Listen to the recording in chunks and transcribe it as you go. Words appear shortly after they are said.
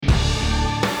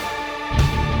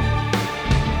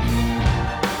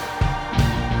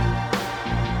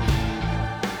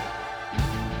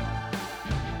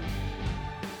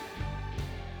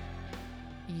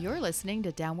listening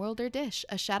to Downworld Dish,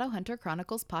 a Shadowhunter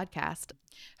Chronicles podcast.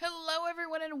 Hello,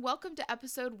 everyone, and welcome to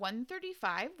episode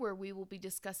 135, where we will be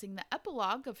discussing the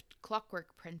epilogue of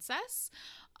Clockwork Princess.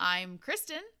 I'm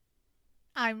Kristen.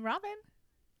 I'm Robin.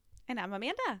 And I'm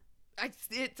Amanda.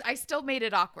 I still made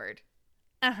it awkward.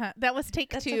 That was take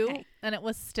That's two, okay. and it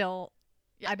was still,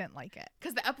 Yeah. I didn't like it.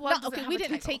 Because the epilogue doesn't have we a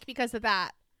didn't title. take because of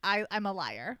that. I'm a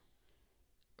liar.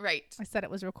 Right. I said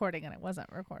it was recording, and it wasn't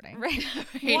recording. Right.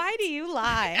 Right. Why do you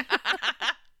lie?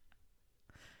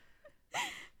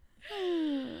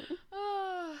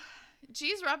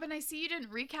 Geez, Robin, I see you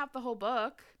didn't recap the whole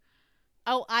book.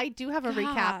 Oh, I do have a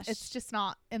recap. Gosh. It's just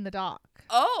not in the doc.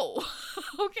 Oh,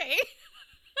 okay.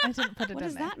 I didn't put it What in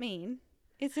does there. that mean?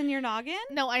 It's in your noggin?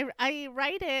 No, I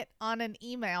write it on an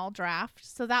email draft,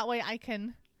 so that way I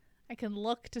can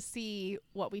look to see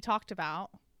what we talked about,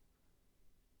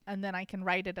 and then I can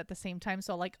write it at the same time.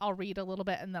 So like I'll read a little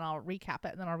bit and then I'll recap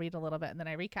it, and then I'll read a little bit and then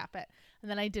I recap it, and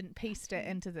then I didn't paste it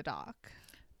into the doc.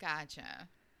 Gotcha.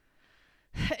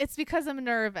 It's because I'm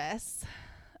nervous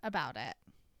about it.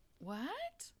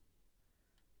 What?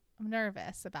 I'm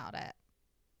nervous about it.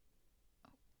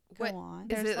 Go What-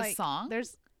 on. Is it a like, song?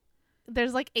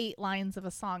 There's like 8 lines of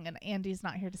a song, and Andy's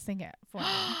not here to sing it for me.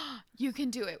 You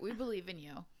can do it. We believe in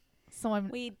you. So I'm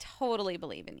We totally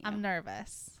believe in you.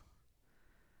 nervous.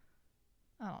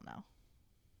 I don't know.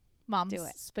 Mom's Do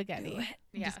it. spaghetti. Do it.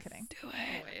 I'm Yes. just kidding. Do it.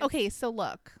 Always. Okay, so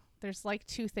look, there's like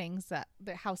 2 things that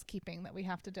the housekeeping that we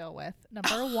have to deal with.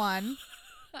 Number 1,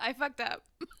 I fucked up.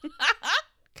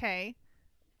 okay.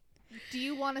 Do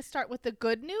you want to start with the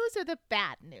good news or the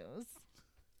bad news?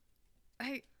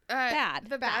 Bad.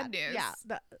 The bad news. Yeah.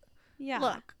 Yeah.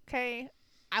 Look, okay.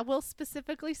 I will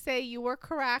specifically say you were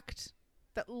correct.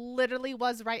 That literally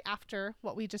was right after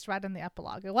what we just read in the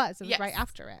epilogue. It was Yes. right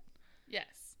after it.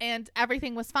 Yes. And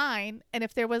everything was fine. And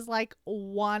if there was like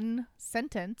one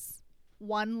sentence,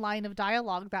 one line of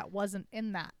dialogue that wasn't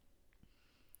in that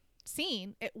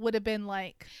scene, it would have been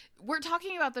like, We're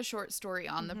talking about the short story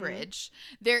On the Mhm. Bridge.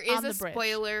 There is On a the Bridge.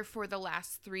 spoiler for the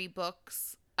last 3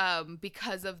 books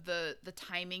because of the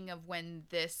timing of when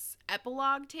this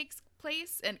epilogue takes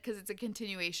place, and because it's a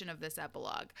continuation of this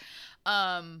epilogue.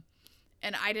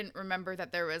 And I didn't remember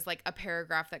that there was like a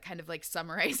paragraph that kind of like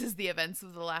summarizes the events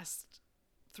of the last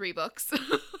 3 books.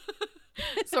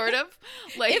 Sort of.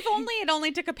 Like If only it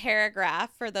only took a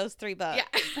paragraph for those 3 books.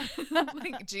 Yeah.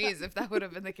 Like, geez, if that would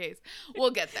have been the case.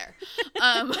 We'll get there.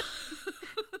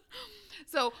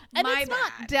 So and my it's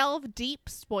bad. not delve deep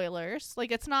spoilers.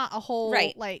 Like it's not a whole,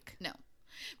 Right. like, No.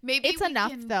 Maybe it's we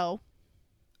enough can- though.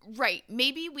 Right.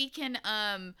 Maybe we can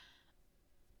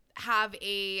have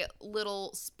a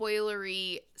little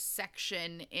spoilery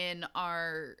section in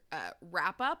our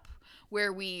wrap up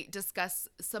where we discuss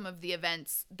some of the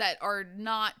events that are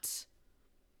not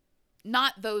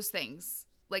those things.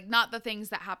 Like not the things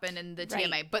that happen in the TMA,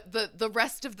 Right. but the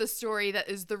rest of the story that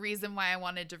is the reason why I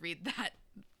wanted to read that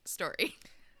story.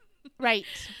 Right.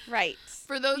 Right.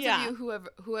 For those Yeah. of you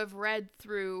who have read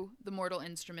through the Mortal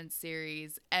Instruments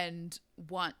series and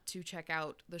want to check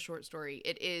out the short story,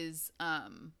 it is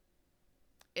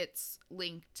it's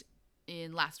linked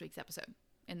in last week's episode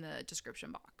in the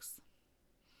description box.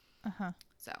 Uh-huh.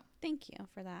 So, Thank you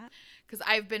for that. because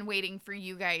I've been waiting for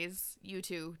you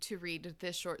two, to read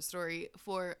this short story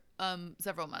for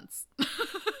several months.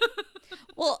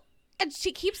 Well, and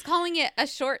she keeps calling it a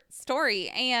short story,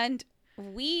 and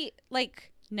we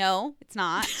no, it's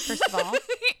not. First of all,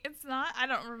 It's not. I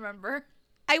don't remember.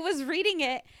 I was reading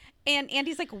it, and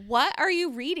Andy's like, "What are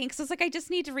you reading?" Because I was like, "I just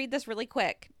need to read this really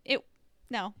quick."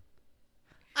 No.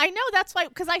 I know, that's why,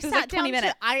 because I was sat like 20 down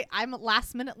minutes. I'm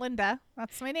Last Minute Linda.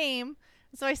 That's my name.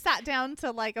 So I sat down to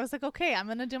I was like, okay, I'm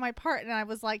going to do my part. And I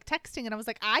was like texting and I was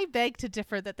like, I beg to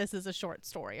differ that this is a short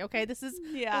story. Okay. This is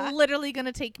Yeah. literally going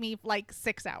to take me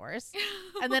 6 hours.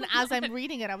 And then as I'm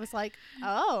reading it, I was like,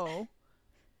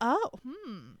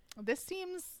 this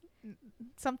seems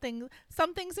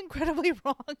something's incredibly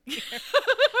wrong here.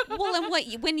 Well,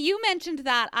 and when you mentioned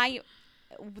that,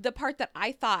 the part that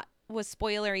I thought was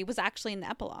spoilery was actually in the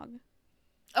epilogue.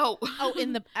 Oh. Oh,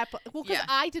 in the well, because Yeah.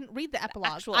 I didn't read the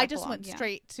epilogue. actual I just epilogue, went yeah.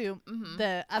 straight to Mhm.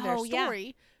 the other Oh, yeah.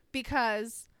 story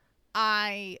because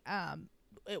I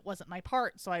it wasn't my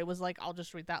part, so I was like, I'll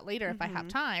just read that later if I have Mhm.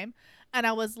 time. And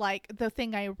I was like, the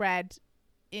thing I read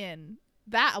in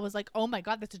that, I was like, oh my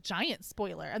god, that's a giant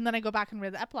spoiler. And then I go back and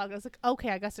read the epilogue. I was like, okay,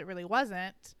 I guess it really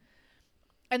wasn't.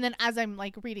 And then as I'm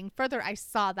reading further, I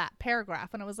saw that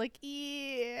paragraph and I was like,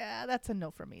 yeah, that's a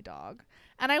no for me, dog.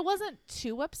 And I wasn't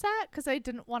too upset because I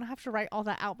didn't want to have to write all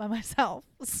that out by myself.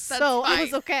 So fine. it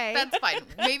was okay. That's fine.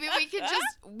 Maybe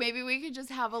we could just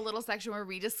have a little section where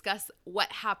we discuss what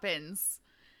happens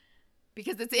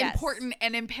because it's Yes. important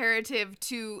and imperative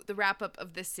to the wrap up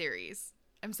of this series.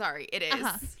 I'm sorry, it is.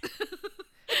 Uh-huh.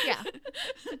 Yeah.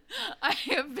 I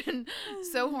have been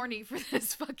so horny for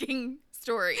this fucking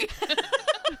story.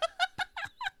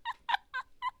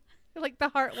 Like the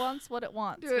heart wants what it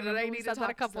wants. Dude, and Remember I we need to said talk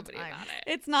that a couple to somebody times. about it.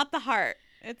 It's not the heart.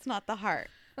 It's not the heart.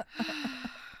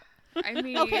 I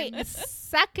mean, Okay,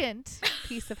 second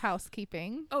piece of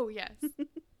housekeeping oh yes.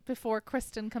 before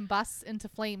Kristen combusts into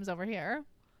flames over here.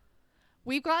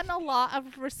 We've gotten a lot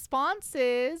of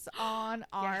responses on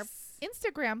our Yes.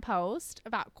 Instagram post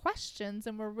about questions,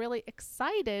 and we're really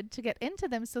excited to get into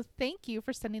them. So thank you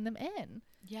for sending them in.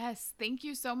 Yes, thank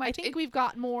you so much. I think we've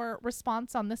got more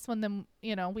response on this one than we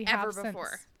have ever since.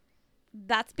 before.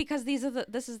 That's because this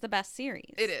is the best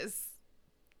series. It is.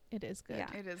 It is good.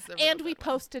 Yeah. It is. A And real we good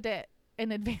one. posted it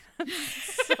in advance.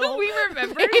 So we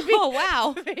remember. maybe, Oh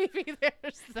wow. maybe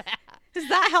there's that. Is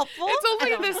that helpful? It's I only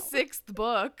don't the know. 6th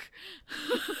book.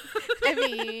 I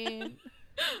mean,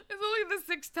 It's only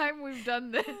the 6th time we've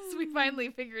done this. We finally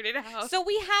figured it out. So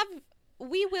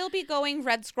we will be going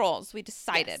Red Scrolls. We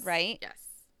decided, Yes. right? Yes.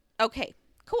 Okay.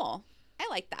 Cool. I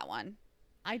like that one.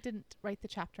 I didn't write the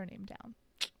chapter name down.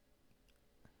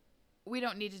 We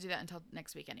don't need to do that until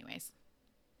next week, anyways.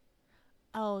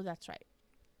 Oh, that's right.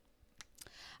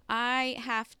 I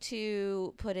have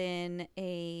to put in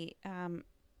a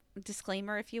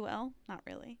disclaimer, if you will. Not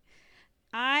really.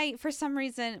 For some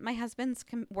reason, my husband's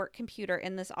work computer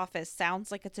in this office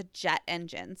sounds like it's a jet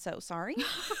engine. So sorry.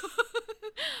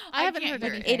 I haven't can't heard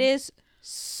hear anything. It is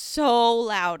so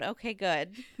loud. Okay,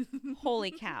 good.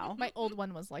 Holy cow. My old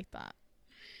one was like that.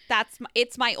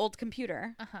 It's my old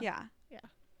computer. Uh-huh. Yeah. Yeah.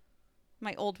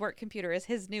 My old work computer is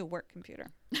his new work computer.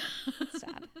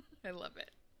 Sad. I love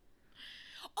it.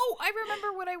 Oh, I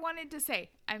remember what I wanted to say.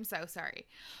 I'm so sorry.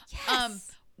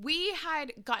 Yes. We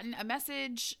had gotten a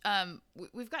message.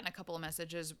 We've gotten a couple of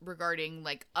messages regarding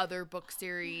like other book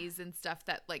series and stuff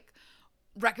that like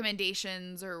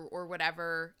recommendations or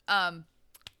whatever.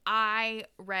 I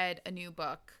read a new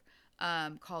book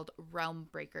called Realm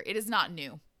Breaker. It is not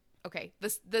new. Okay,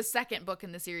 the second book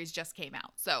in the series just came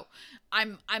out, so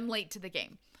I'm late to the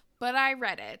game. But I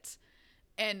read it,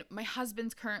 and my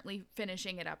husband's currently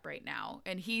finishing it up right now,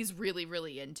 and he's really,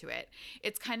 really into it.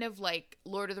 It's kind of like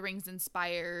Lord of the Rings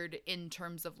inspired in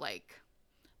terms of like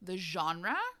the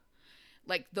genre,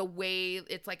 like the way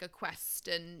it's like a quest,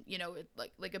 and it,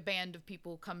 like a band of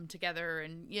people come together,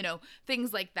 and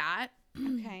things like that.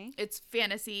 Okay. It's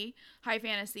fantasy, high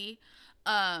fantasy,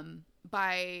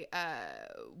 by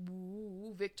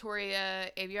Victoria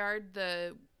Aveyard,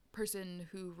 the person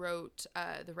who wrote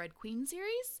the Red Queen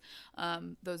series.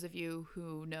 Those of you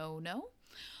who know.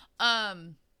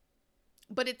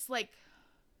 But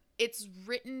it's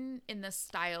written in the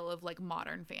style of like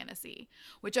modern fantasy,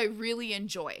 which I really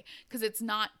enjoy because it's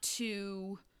not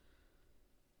too.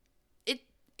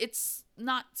 It's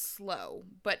not slow,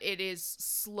 but it is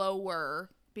slower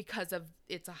because of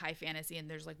it's a high fantasy and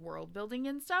there's like world building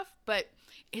and stuff, but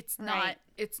it's not Right.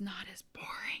 it's not as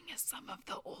boring as some of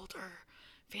the older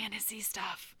fantasy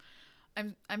stuff.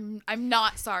 I'm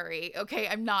not sorry. Okay,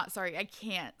 I'm not sorry. I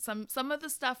can't. Some of the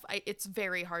stuff it's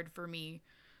very hard for me.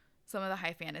 Some of the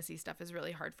high fantasy stuff is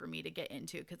really hard for me to get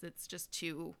into because it's just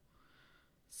too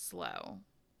slow.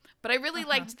 But I really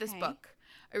liked this Okay. book.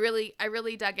 I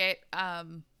really dug it.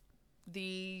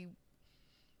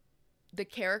 The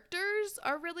characters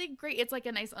are really great. It's like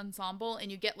a nice ensemble, and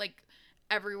you get like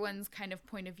everyone's kind of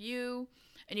point of view,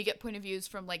 and you get point of views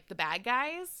from like the bad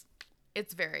guys.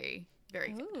 It's very,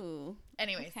 very good. Ooh.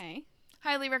 Anyways, Okay.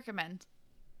 highly recommend.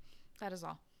 That is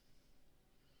all.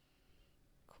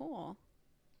 Cool.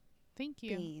 Thank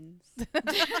you. Beans.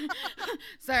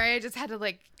 Sorry, I just had to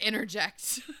like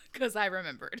interject because I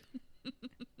remembered.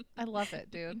 I love it,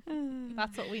 dude.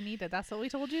 That's what we needed. That's what we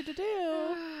told you to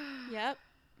do. Yep.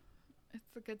 It's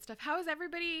the good stuff. How is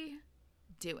everybody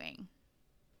doing?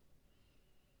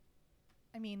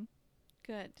 I mean,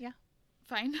 Good.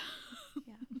 Fine.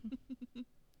 Yeah.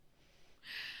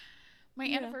 My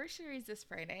Yeah. anniversary is this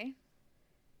Friday.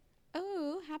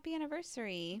 Oh, happy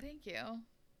anniversary. Thank you.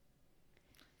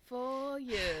 Full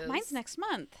years. Mine's next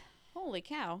month. Holy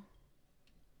cow.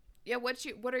 Yeah, what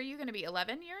are you going to be?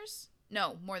 11 years?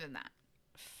 No, more than that.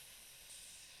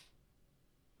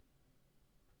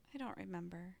 I don't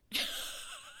remember.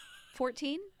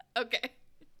 14? Okay.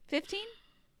 15?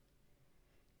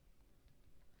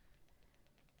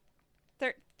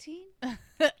 13?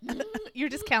 you're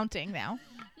just counting now.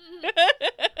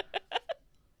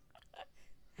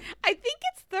 I think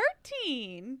it's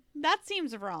 13. That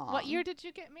seems wrong. What year did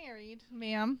you get married,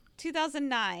 ma'am?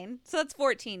 2009. So that's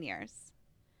 14 years.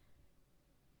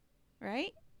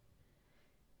 Right?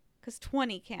 because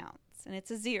 20 counts and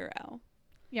it's a 0.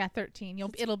 Yeah, 13.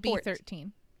 It's It'll be 14.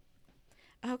 13.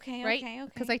 Okay, Right? okay.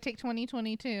 Because I take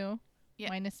 2022 Yeah.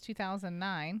 minus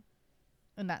 2009,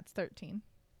 and that's 13.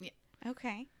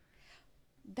 Okay.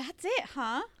 That's it,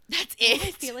 huh? That's I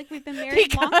it. feel like we've been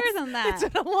married longer Because than that.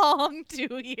 It's been a long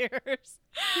 2 years.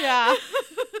 Yeah.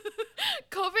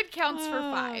 COVID counts for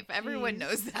Oh, 5. Everyone geez.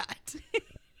 knows that.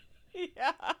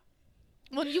 Yeah.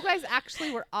 Well, you guys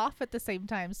actually were off at the same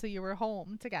time, so you were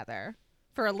home together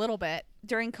for a little bit.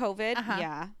 During COVID? Uh-huh.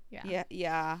 Yeah.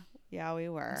 Yeah. Yeah, we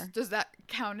were. Does that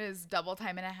count as double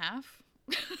time and a half?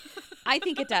 I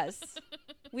think it does.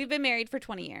 We've been married for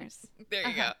 20 years. There you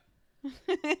Uh-huh. go.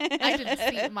 I didn't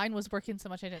see mine was working so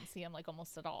much I didn't see him like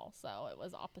almost at all, so it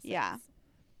was opposite. Yeah.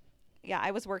 Yeah,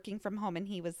 I was working from home and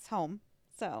he was home.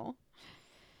 So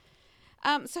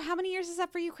so how many years is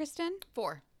that for you, Kristen?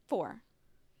 4. 4.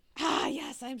 Ah,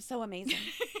 yes, I'm so amazing.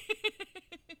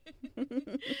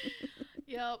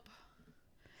 Yep.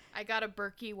 I got a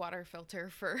Berkey water filter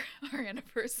for our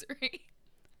anniversary.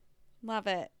 Love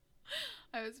it.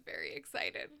 I was very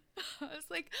excited. I was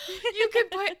like, you can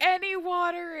put any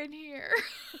water in here.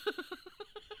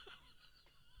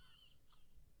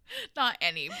 Not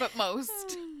any, but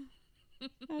most.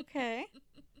 Okay.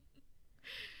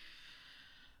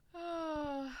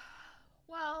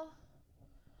 Well,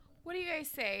 what do you guys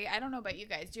say? I don't know about you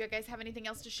guys. Do you guys have anything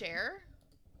else to share?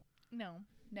 No.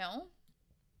 No?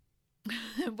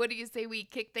 What do you say we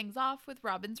kick things off with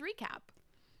Robin's recap?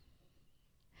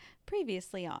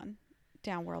 Previously on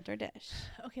Downworld or Dish.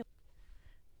 Okay.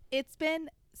 It's been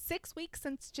 6 weeks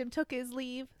since Jim took his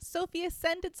leave. Sophie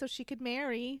ascended so she could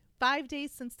marry. 5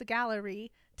 days since the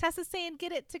gallery. Tessa's saying,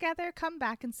 get it together, come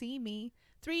back and see me.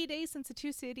 3 days since the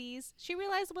 2 cities. She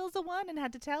realized Will's the one and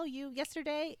had to tell you.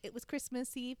 Yesterday, it was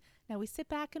Christmas Eve. Now we sit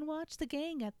back and watch the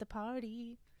gang at the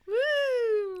party.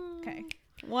 Woo! Okay.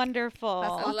 Wonderful.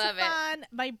 That's I lots love of it. fun.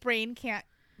 My brain can't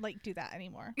do that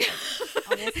anymore.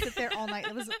 I will sit there all night.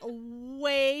 It was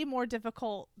way more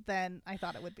difficult than I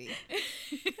thought it would be.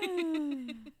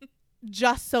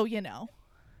 Just so you know.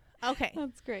 Okay.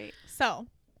 That's great. So,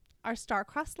 our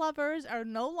star-crossed lovers are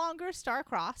no longer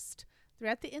star-crossed. They're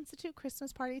at the Institute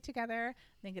Christmas party together.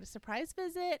 They get a surprise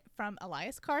visit from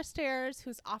Elias Carstairs,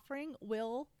 who's offering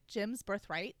Will Jim's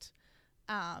birthright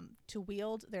to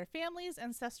wield their family's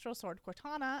ancestral sword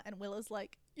Cortana. And Will is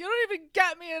like, you don't even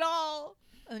get me at all.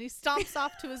 And then he stomps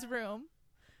off to his room,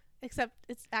 except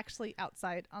it's actually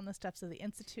outside on the steps of the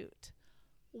Institute.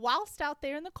 Whilst out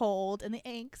there in the cold and the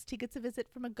angst, he gets a visit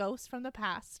from a ghost from the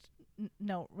past.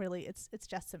 No, really, it's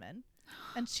Jessamine.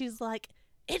 And she's like,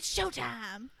 it's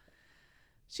showtime.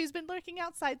 She's been lurking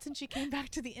outside since she came back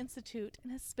to the Institute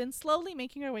and has been slowly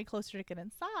making her way closer to get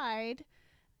inside.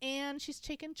 And she's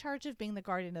taken charge of being the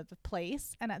guardian of the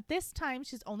place. And at this time,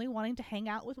 she's only wanting to hang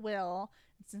out with Will.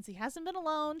 And since he hasn't been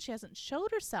alone, she hasn't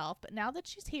showed herself. But now that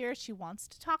she's here, she wants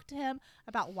to talk to him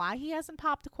about why he hasn't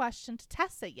popped the question to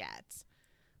Tessa yet.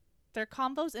 Their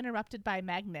convo's interrupted by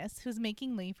Magnus, who's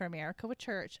making leave for America with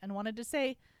church and wanted to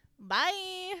say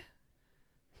bye.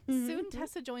 Soon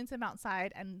Tessa joins him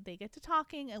outside and they get to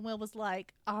talking, and Will was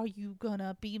like, are you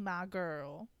gonna be my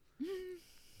girl?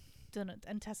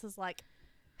 And Tessa's like,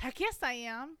 heck yes I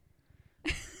am.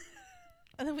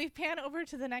 And then we pan over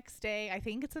to the next day. I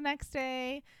think it's the next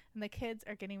day, and the kids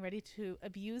are getting ready to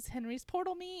abuse Henry's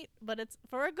portal meat, but it's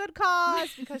for a good cause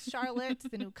because Charlotte,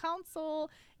 the new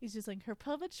council, is using her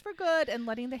privilege for good and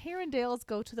letting the Herondales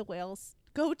go to the Wales.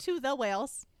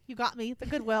 You got me, the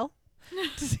Goodwill,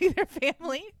 to see their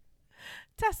family.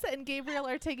 Tessa and Gabriel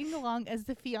are tagging along as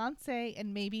the fiance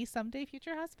and maybe someday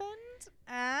future husband.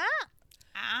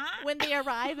 When they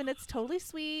arrive, and it's totally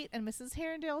sweet, and Mrs.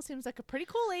 Herondale seems like a pretty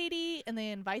cool lady, and they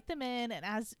invite them in, and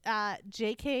as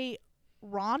J.K.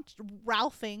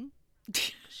 Ralphing,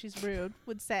 she's rude,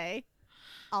 would say,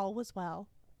 all was well.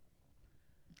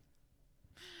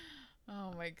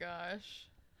 Oh my gosh.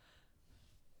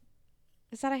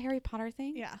 Is that a Harry Potter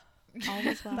thing? Yeah. All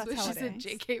was well. That's That's how what she it said, ends.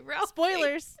 J.K. Rowling.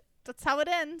 Spoilers. That's how it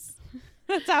ends.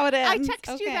 That's how it I ends.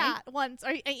 texted you that once. Or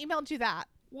I emailed you that.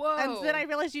 Whoa. And then I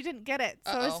realized you didn't get it.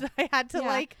 So Uh-oh. I had to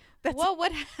Yeah. that's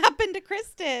What happened to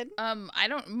Kristen? I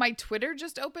don't, my Twitter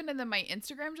just opened and then my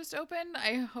Instagram just opened.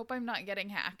 I hope I'm not getting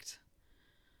hacked.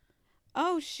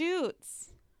 Oh,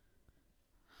 shoots.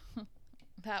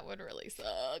 That would really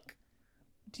suck.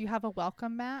 Do you have a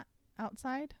welcome mat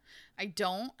outside? I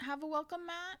don't have a welcome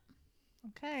mat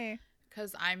Okay.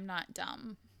 because I'm not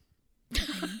dumb.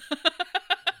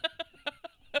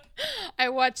 I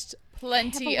watched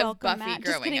plenty I have a of welcome Buffy mat.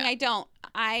 growing Just kidding, up. I don't.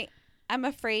 I'm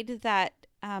afraid that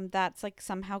that's like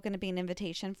somehow going to be an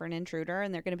invitation for an intruder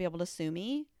and they're going to be able to sue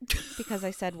me because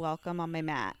I said welcome on my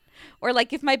mat. Or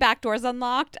like if my back door's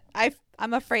unlocked,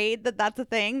 I'm afraid that that's a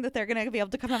thing that they're going to be able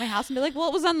to come to my house and be like, well,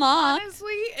 it was unlocked.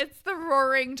 Honestly, it's the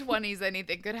roaring 20s.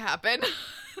 Anything could happen.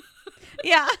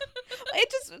 Yeah.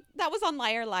 That was on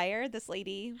Liar Liar. This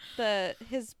lady,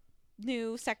 his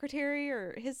new secretary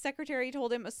or his secretary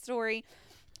told him a story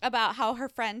about how her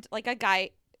friend, like a guy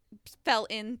fell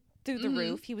in through the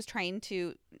roof. He was trying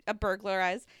to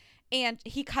burglarize and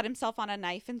he cut himself on a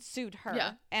knife and sued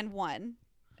her and won.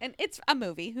 And it's a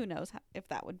movie. Who knows if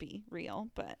that would be real,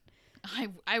 but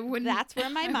I wouldn't. That's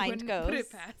where my mind goes. Put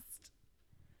it past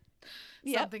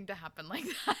something to happen like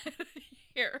that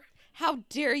here. How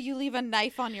dare you leave a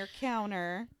knife on your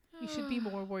counter? You should be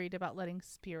more worried about letting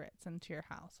spirits into your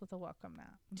house with a welcome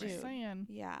mat. Just saying.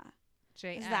 Yeah.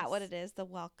 JS. Is that what it is? The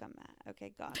welcome mat.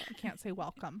 Okay, got it. I can't say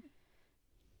welcome.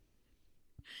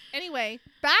 Anyway,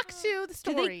 back to the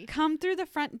story. Do they come through the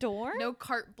front door? No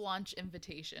carte blanche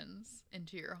invitations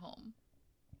into your home.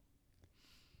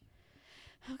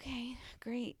 Okay,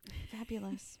 great.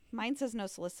 Fabulous. Mine says no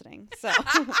soliciting. So,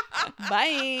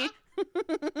 bye.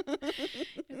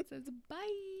 It says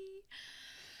bye.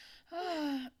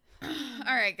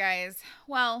 All right, guys.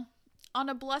 Well, on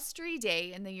a blustery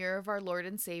day in the year of our Lord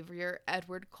and Savior,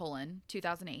 Edward Cullen,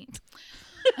 2008.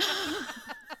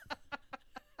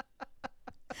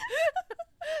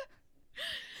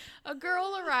 A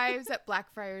girl arrives at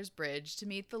Blackfriars Bridge to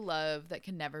meet the love that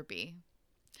can never be.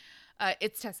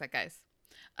 It's Tessa, guys.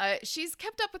 She's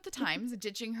kept up with the times,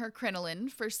 ditching her crinoline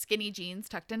for skinny jeans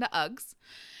tucked into Uggs,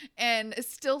 and is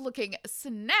still looking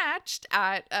snatched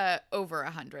at over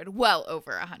 100. Well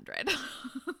over 100.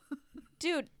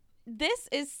 Dude, this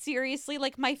is seriously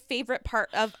like my favorite part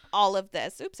of all of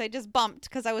this. Oops, I just bumped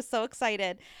because I was so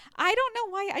excited. I don't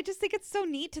know why. I just think it's so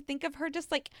neat to think of her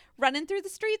just like running through the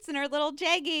streets in her little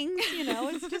jeggings. You know,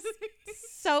 it's just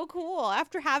so cool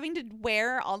after having to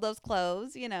wear all those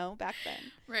clothes, you know, back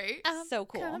then. Right? So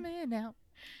cool. Coming out.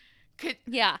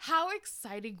 Yeah. How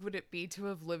exciting would it be to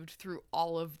have lived through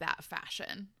all of that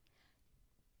fashion?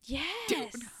 Yes.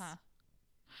 Dude. Huh.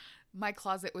 My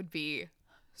closet would be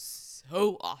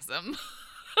so awesome.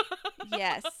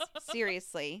 Yes,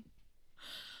 seriously.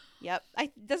 Yep.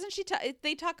 Doesn't she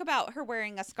they talk about her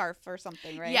wearing a scarf or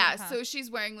something, right? Yeah, so she's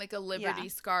wearing like a Liberty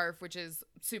scarf, which is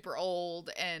super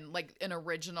old, and like an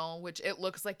original, which it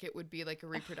looks like it would be like a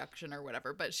reproduction or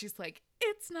whatever, but she's like,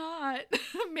 it's not.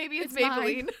 Maybe it's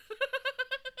Maybelline.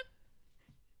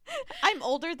 I'm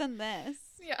older than this.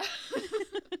 Yeah.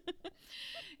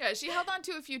 Yeah, she held on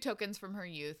to a few tokens from her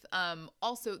youth.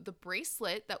 Also, the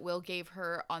bracelet that Will gave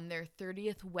her on their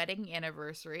 30th wedding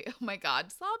anniversary. Oh my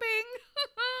God, sobbing.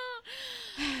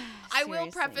 I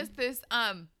will preface this.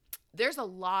 There's a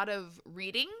lot of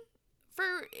reading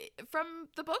from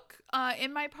the book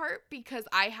in my part because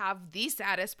I have the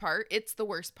saddest part. It's the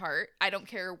worst part. I don't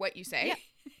care what you say. Yeah.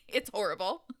 It's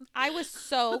horrible. I was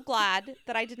so glad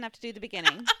that I didn't have to do the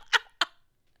beginning.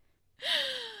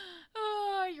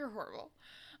 Oh, you're horrible.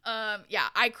 Yeah,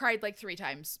 I cried like 3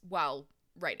 times while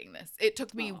writing this. It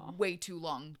took me way too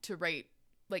long to write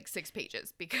like 6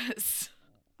 pages because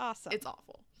awesome. It's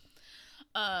awful.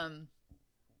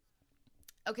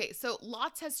 Okay, so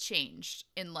lots has changed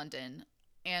in London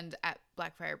and at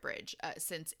Blackfriars Bridge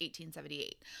since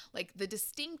 1878. Like the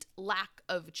distinct lack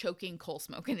of choking coal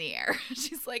smoke in the air.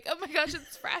 She's like, oh my gosh,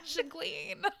 it's fresh and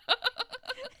clean.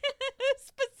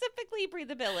 Specifically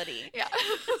breathability. Yeah.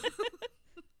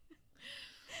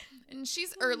 And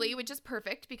she's early, which is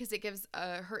perfect because it gives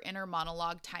her inner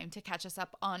monologue time to catch us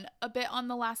up on a bit on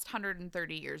the last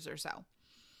 130 years or so.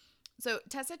 So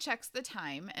Tessa checks the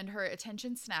time and her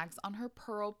attention snags on her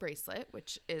pearl bracelet,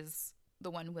 which is the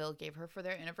one Will gave her for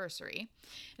their anniversary.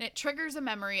 And it triggers a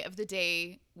memory of the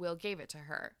day Will gave it to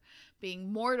her.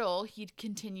 Being mortal, he'd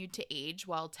continued to age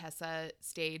while Tessa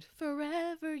stayed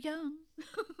forever young.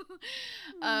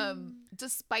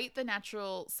 Despite the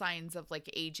natural signs of like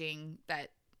aging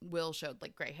that Will showed,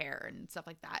 like gray hair and stuff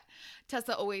like that,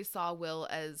 Tessa always saw Will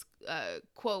as,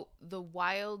 quote, the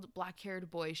wild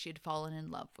black-haired boy she'd fallen in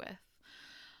love with.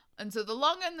 And so the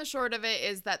long and the short of it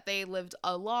is that they lived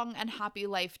a long and happy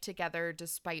life together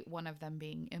despite one of them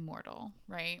being immortal,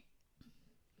 right?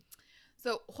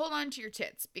 So hold on to your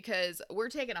tits because we're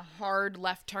taking a hard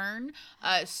left turn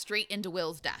straight into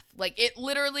Will's death. Like it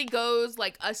literally goes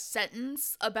like a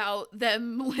sentence about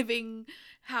them living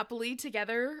happily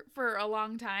together for a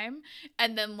long time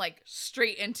and then like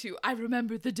straight into I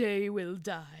remember the day Will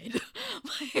died.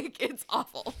 Like it's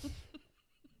awful.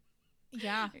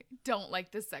 Yeah. Don't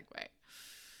like this segue.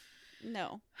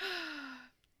 No.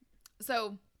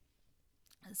 So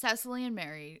Cecily and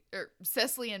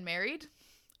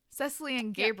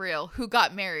Gabriel, who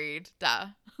got married,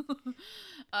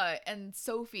 and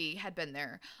Sophie had been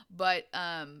there, but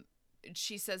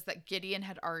she says that Gideon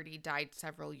had already died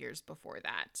several years before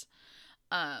that.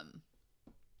 I'm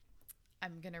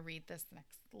gonna read this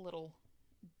next little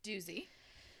doozy.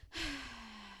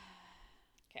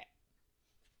 Okay.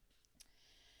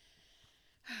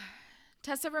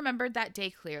 Tessa remembered that day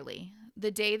clearly,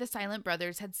 the day the Silent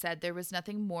Brothers had said there was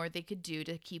nothing more they could do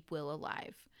to keep Will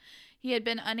alive. He had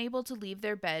been unable to leave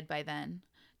their bed by then.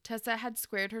 Tessa had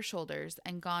squared her shoulders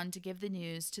and gone to give the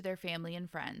news to their family and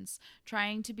friends,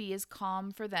 trying to be as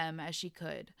calm for them as she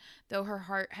could, though her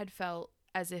heart had felt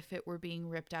as if it were being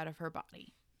ripped out of her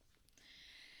body.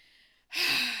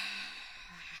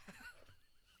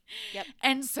 Yep.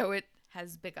 And so it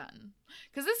has begun.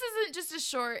 Because this isn't just a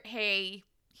short, hey,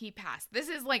 he passed. This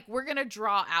is like, we're going to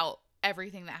draw out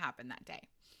everything that happened that day.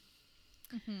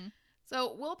 Mm-hmm.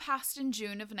 So Will passed in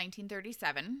June of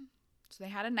 1937. So they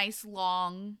had a nice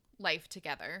long life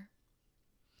together.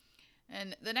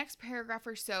 And the next paragraph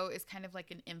or so is kind of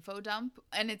like an info dump.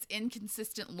 And it's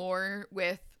inconsistent lore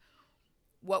with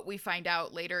what we find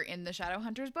out later in the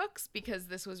Shadowhunters books, because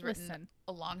this was written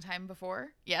a long time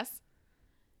before. Yes?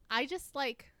 I just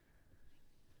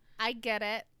I get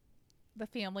it. The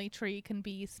family tree can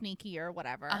be sneaky or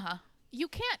whatever. Uh-huh. You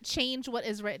can't change what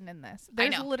is written in this.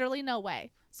 There's literally no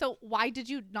way. So why did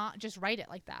you not just write it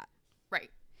like that? Right.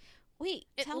 Wait,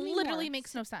 It tell me literally more.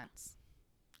 makes no sense.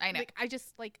 I know. Like, I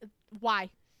just why?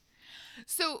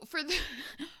 So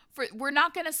we're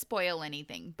not going to spoil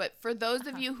anything, but for those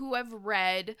of you who have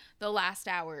read The Last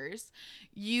Hours,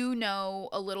 you know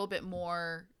a little bit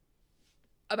more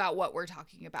about what we're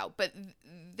talking about. But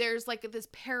there's like this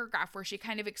paragraph where she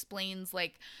kind of explains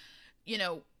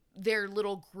their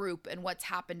little group and what's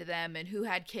happened to them and who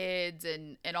had kids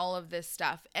and all of this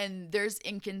stuff. And there's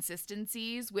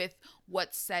inconsistencies with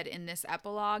what's said in this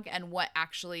epilogue and what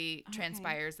actually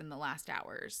transpires in The Last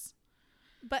Hours.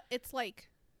 But it's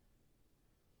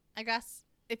I guess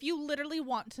if you literally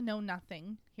want to know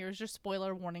nothing, here's your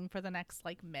spoiler warning for the next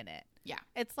minute. Yeah.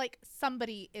 It's like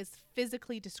somebody is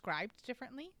physically described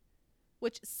differently,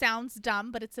 which sounds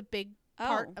dumb, but it's a big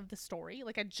part of the story,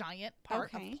 like a giant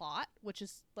part of plot, which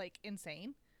is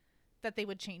insane that they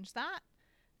would change that.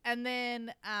 And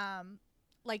then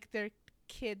their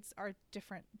kids are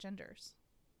different genders.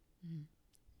 Mm.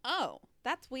 Oh,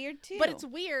 that's weird too. But it's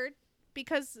weird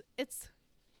because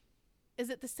is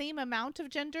it the same amount of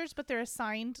genders, but they're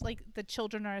assigned, the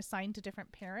children are assigned to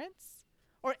different parents?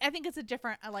 Or I think it's a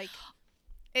different,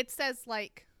 it says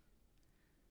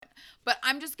But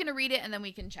I'm just going to read it and then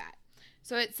we can chat.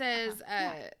 So it says,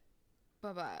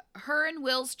 her and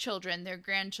Will's children, their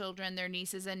grandchildren, their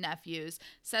nieces and nephews,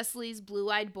 Cecily's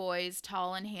blue-eyed boys,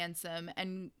 tall and handsome,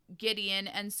 and Gideon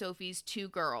and Sophie's 2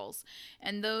 girls,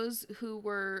 and those who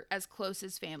were as close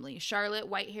as family, Charlotte,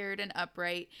 white-haired and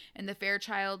upright, and the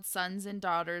Fairchild's sons and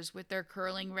daughters with their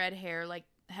curling red hair like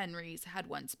Henry's had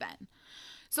once been.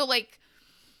 So,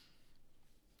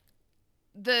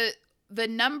 the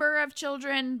number of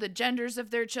children, the genders of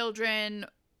their children,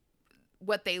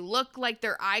 what they look like,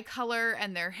 their eye color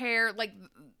and their hair,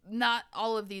 not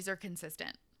all of these are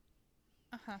consistent.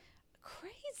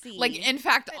 Crazy. In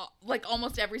fact,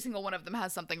 almost every single one of them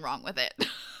has something wrong with it.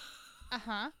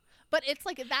 But it's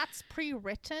that's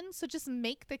pre-written, so just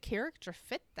make the character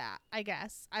fit that, I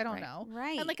guess. I don't know.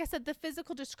 Right. And like I said, the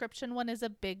physical description one is a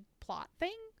big plot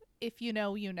thing. If you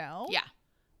know, you know. Yeah.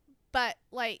 But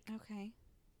okay.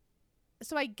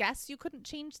 So I guess you couldn't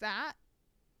change that.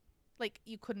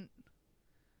 You couldn't.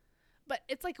 But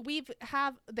it's hot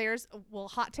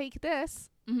take this.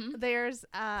 Mm-hmm. There's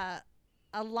a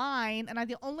line, and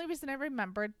the only reason I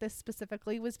remembered this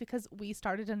specifically was because we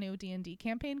started a new D&D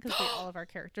campaign because all of our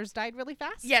characters died really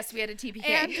fast. Yes, we had a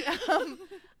TPK. And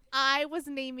I was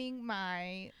naming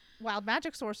my wild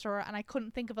magic sorcerer, and I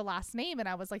couldn't think of a last name, and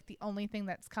I was the only thing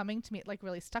that's coming to me, it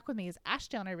really stuck with me is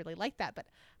Ashdown. I really like that, but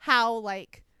how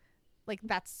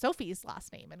that's Sophie's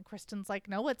last name, and Kristen's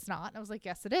no, it's not. And I was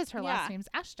yes, it is. Her last name's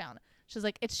Ashdown. She's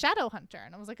it's Shadowhunter,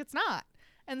 and I was it's not.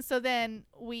 And so then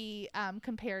we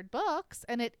compared books,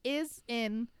 and it is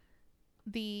in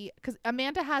because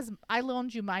Amanda I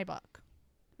loaned you my book,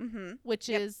 which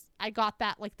is I got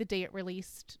that the day it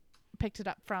released, picked it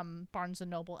up from Barnes and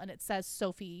Noble, and it says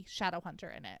Sophie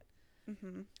Shadowhunter in it.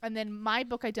 And then my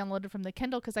book I downloaded from the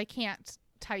Kindle because I can't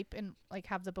type and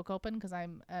have the book open because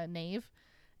I'm a knave.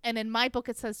 And in my book,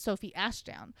 it says Sophie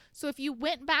Ashdown. So if you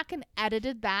went back and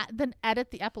edited that, then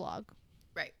edit the epilogue.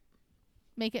 Right.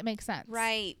 Make it make sense.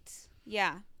 Right.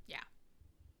 Yeah. Yeah.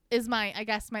 is my, I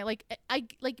guess my, like, I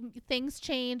like things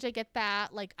change. I get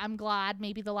that. Like, I'm glad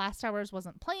maybe the last hours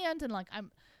wasn't planned, and like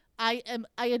I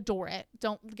adore it.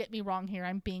 Don't get me wrong here.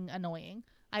 I'm being annoying.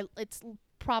 It's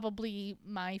probably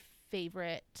my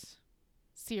favorite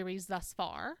series thus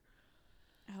far.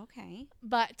 Okay.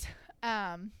 But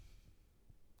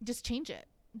just change it.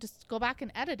 Just go back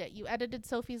and edit it. You edited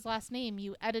Sophie's last name.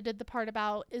 You edited the part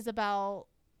about Isabel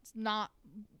not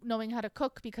knowing how to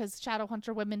cook because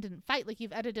Shadowhunter women didn't fight. Like,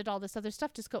 you've edited all this other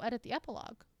stuff. Just go edit the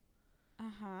epilogue.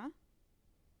 Uh-huh.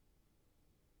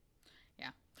 Yeah.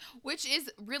 Which is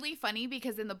really funny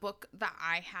because in the book that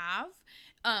I have,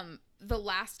 the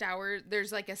last hour,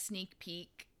 there's like a sneak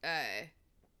peek.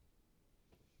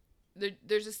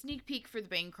 There's a sneak peek for the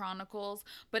Bane Chronicles,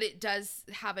 but it does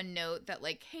have a note that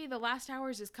like, hey, the last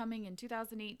hours is coming in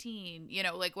 2018, you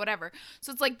know, like whatever.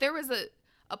 So it's like there was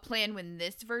a plan when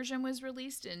this version was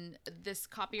released, and this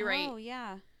copyright. Oh,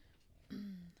 yeah.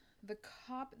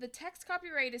 The text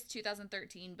copyright is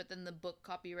 2013, but then the book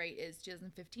copyright is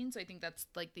 2015. So I think that's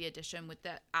like the addition with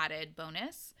the added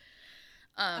bonus,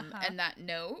 and that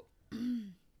note.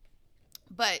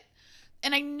 But,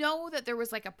 and I know that there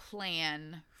was like a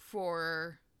plan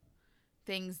for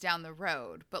things down the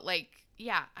road, but like,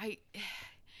 yeah,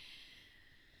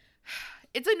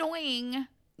 it's annoying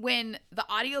when the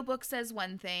audiobook says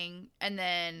one thing and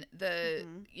then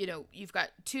you know, you've got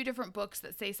two different books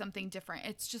that say something different.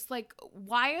 It's just like,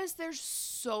 why is there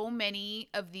so many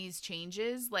of these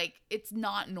changes? Like, it's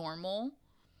not normal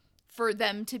for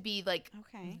them to be like,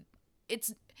 Okay.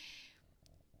 it's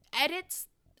edits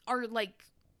are like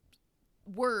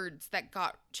words that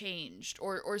got changed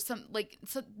or some like,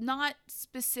 so not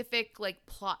specific like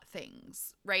plot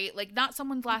things, right? Like not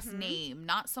someone's last name,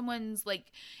 not someone's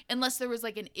like, unless there was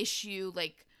like an issue,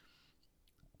 like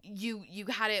you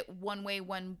had it one way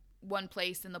one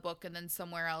place in the book and then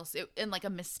somewhere else and like a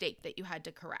mistake that you had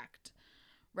to correct,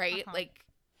 right? Like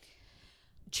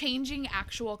changing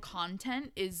actual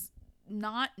content is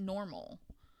not normal,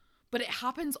 but it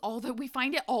happens we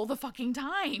find it all the fucking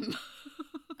time.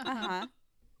 Uh-huh.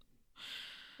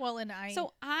 Well, and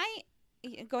So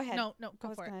go ahead. No, I go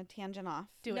was for it. going to tangent off.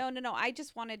 Do it. No. I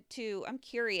just wanted to, I'm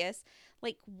curious,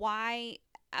 like why,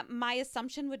 my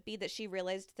assumption would be that she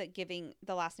realized that giving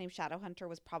the last name Shadowhunter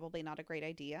was probably not a great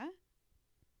idea.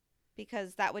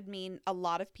 Because that would mean a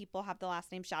lot of people have the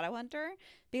last name Shadowhunter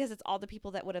because it's all the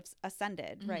people that would have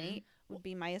ascended, right? Would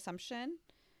be my assumption.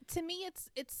 To me,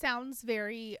 it sounds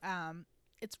very,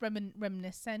 it's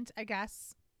reminiscent, I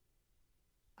guess.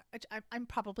 I'm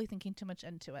probably thinking too much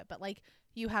into it, but like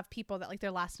you have people that like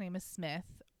their last name is Smith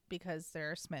because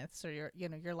they're Smiths, or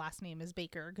your last name is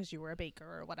Baker because you were a baker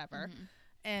or whatever.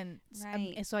 And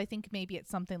Right. so I think maybe it's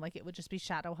something like it would just be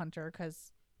Shadowhunter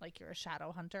because like you're a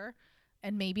Shadowhunter,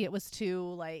 and maybe it was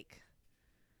too like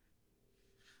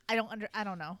I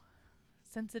don't know,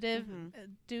 sensitive.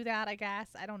 Do that, I guess.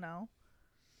 I don't know.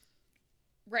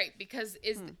 Right, because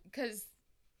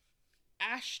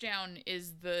Ashdown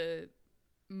is the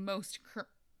most I'm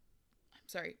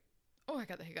sorry. Oh, I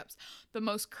got the hiccups. The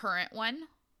most current one.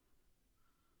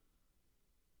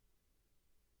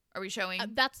 Are we showing?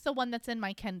 That's the one that's in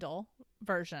my Kindle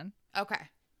version. Okay.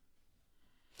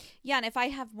 Yeah, and if I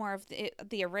have more of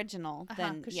the original,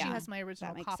 then Because yeah, she has my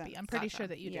original that makes copy. sense. I'm pretty Gotcha. sure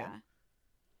that you do. Yeah.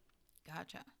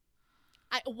 Gotcha.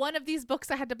 One of these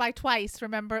books I had to buy twice.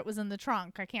 Remember, it was in the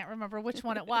trunk. I can't remember which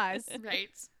one it was. Right.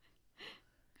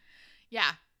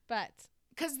 Yeah. But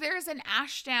Because there's an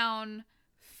Ashdown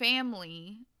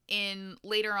family in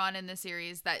later on in the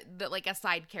series that like a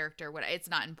side character. It's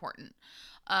not important.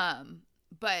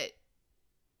 But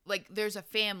like there's a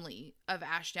family of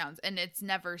Ashdowns, and it's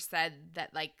never said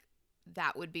that like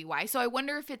that would be why. So I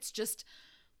wonder if it's just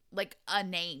like a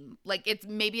name. Like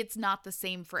maybe it's not the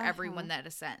same for everyone that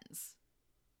ascends.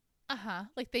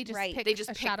 like they just Right. pick They just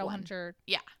a pick one. Shadowhunter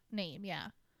Yeah. name. Yeah.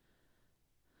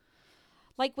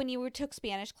 Like when you took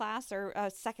Spanish class or a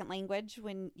second language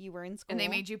when you were in school. And they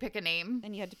made you pick a name.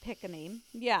 and you had to pick a name.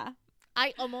 Yeah.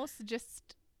 I almost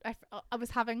just I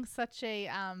was having such a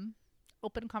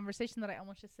open conversation that I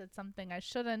almost just said something I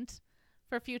shouldn't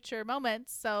for future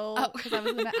moments. So because I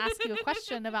was going to ask you a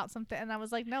question about something, and I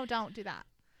was like, no, don't do that.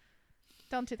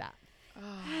 Don't do that.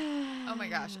 Oh my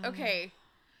gosh. Okay.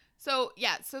 So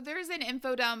yeah, so there's an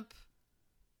info dump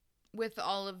with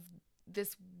all of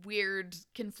this weird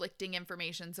conflicting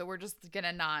information. So we're just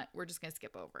gonna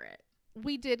skip over it.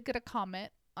 We did get a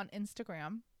comment on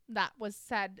Instagram that was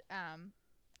said, I'm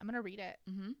going to read it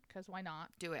because why not?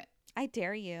 Do it. I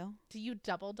dare you. Do you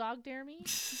double dog dare me?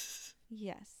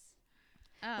 Yes.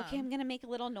 Okay, I'm going to make a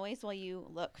little noise while you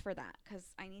look for that because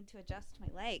I need to adjust my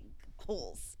leg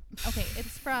holes. Okay,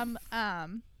 it's from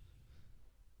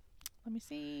Let me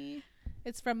see.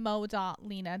 It's from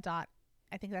mo.lena.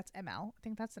 I think that's ML. I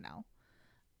think that's an L.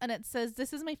 And it says,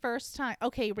 this is my first time.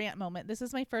 Okay, rant moment. This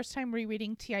is my first time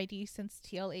rereading TID since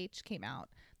TLH came out.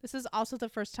 This is also the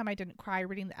first time I didn't cry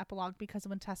reading the epilogue because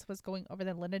when Tessa was going over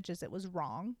the lineages, it was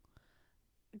wrong.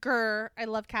 Grr, I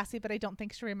love Cassie, but I don't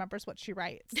think she remembers what she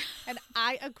writes. And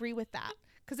I agree with that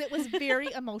because it was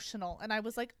very emotional. And I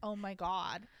was like, oh my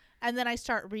God. And then I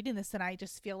start reading this and I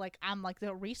just feel like I'm like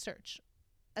the research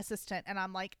assistant and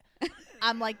I'm like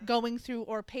going through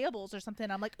or payables or something.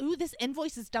 I'm like, ooh, this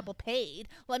invoice is double paid.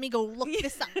 Let me go look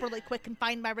this up really quick and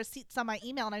find my receipts on my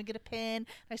email. And I get a pen and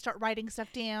I start writing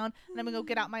stuff down and I'm gonna go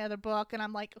get out my other book. And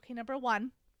I'm like, okay, number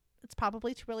one, it's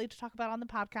probably too early to talk about on the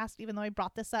podcast, even though I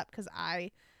brought this up because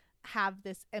I have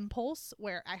this impulse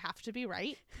where I have to be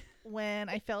right when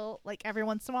I feel like every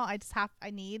once in a while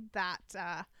I need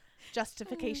that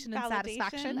justification and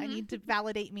satisfaction. I need to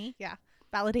validate me. Yeah.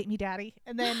 Validate me, daddy.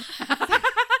 And then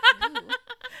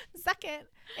second,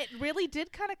 it really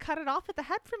did kind of cut it off at the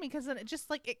head for me because then it just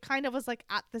like it kind of was like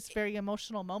at this very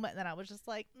emotional moment. And then I was just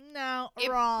like, no, it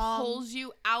wrong. Pulls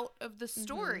you out of the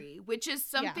story, which is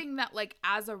something that like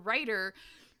as a writer,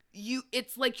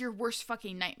 it's like your worst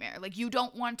fucking nightmare. Like you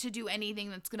don't want to do anything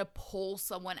that's gonna pull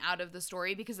someone out of the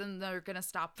story because then they're gonna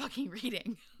stop fucking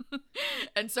reading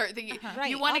and start thinking.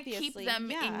 You want to keep them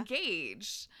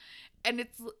engaged. And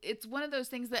it's one of those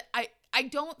things that I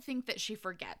don't think that she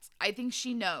forgets. I think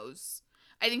she knows.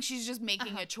 I think she's just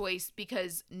making a choice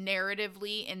because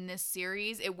narratively in this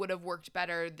series, it would have worked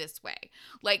better this way.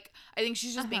 Like, I think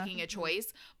she's just making a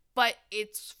choice. But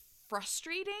it's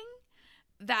frustrating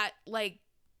that, like,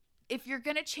 if you're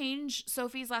going to change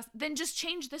Sophie's last, then just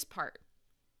change this part.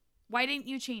 Why didn't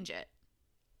you change it?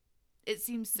 It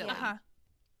seems silly.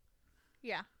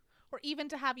 Yeah. Or even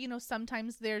to have,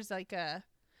 sometimes there's a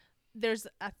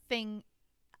thing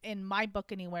in my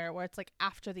book anywhere where it's like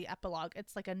after the epilogue,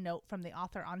 it's like a note from the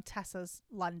author on Tessa's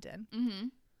London.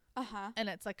 And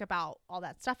it's like about all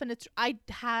that stuff. And I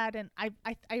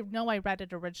know I read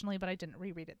it originally, but I didn't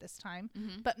reread it this time.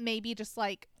 But maybe just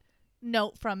like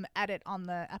note from edit on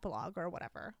the epilogue or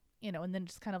whatever, and then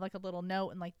just kind of like a little note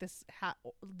and like this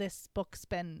book's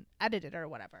been edited or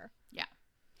whatever. Yeah.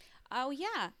 Oh,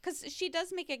 yeah, because she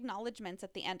does make acknowledgments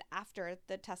at the end after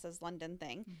the Tessa's London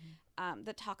thing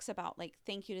that talks about, like,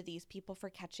 thank you to these people for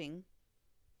catching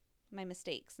my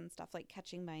mistakes and stuff, like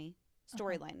catching my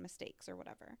storyline mistakes or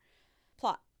whatever.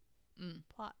 Plot.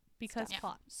 Plot. Because stuff.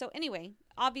 plot. So anyway,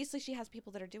 obviously she has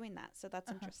people that are doing that, so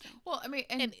that's interesting. Well, I mean,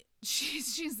 and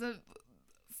she's a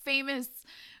famous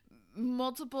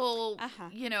multiple,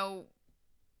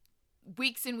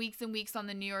 weeks and weeks and weeks on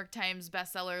the New York Times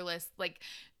bestseller list, like,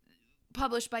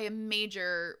 published by a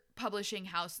major publishing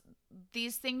house.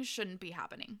 These things shouldn't be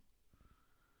happening.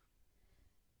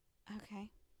 Okay.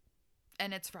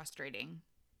 And it's frustrating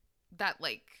that,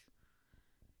 like,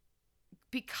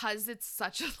 because it's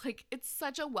such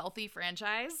a wealthy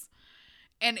franchise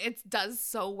and it does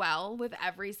so well with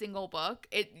every single book,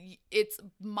 it's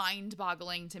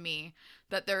mind-boggling to me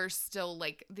that there's still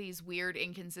like these weird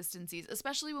inconsistencies,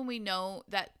 especially when we know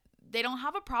that they don't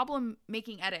have a problem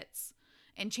making edits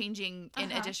and changing in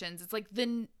editions. It's like,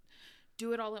 then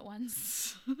do it all at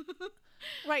once.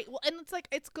 Right. Well, and it's like,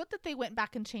 it's good that they went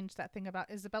back and changed that thing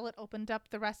about Isabel. It opened up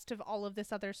the rest of all of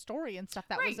this other story and stuff.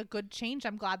 That was a good change.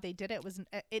 I'm glad they did it.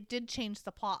 It did change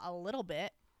the plot a little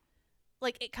bit.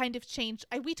 Like, it kind of changed.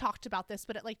 We talked about this,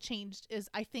 but it like changed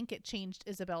I think it changed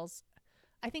Isabel's.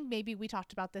 I think maybe we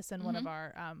talked about this in one of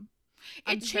our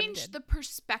it changed the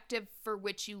perspective for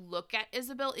which you look at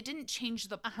Isabel. It didn't change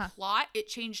the plot. It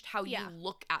changed how you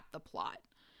look at the plot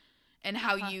and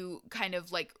how you kind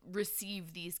of like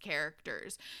receive these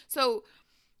characters. So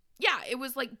yeah, it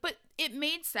was like, but it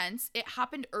made sense. It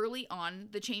happened early on.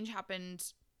 The change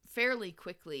happened fairly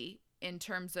quickly in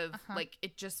terms of like,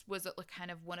 it just was kind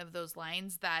of one of those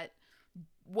lines that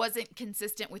wasn't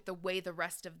consistent with the way the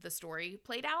rest of the story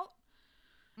played out.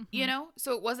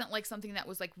 So it wasn't like something that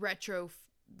was like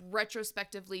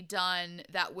retrospectively done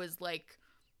that was like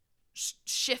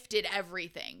shifted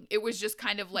everything. It was just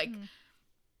kind of like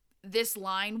this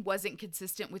line wasn't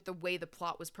consistent with the way the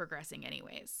plot was progressing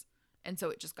anyways, and so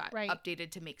it just got updated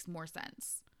to make more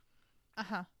sense.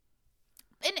 And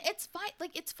it's fine.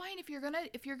 Like, it's fine if you're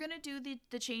gonna do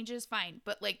the changes, fine,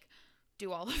 but like,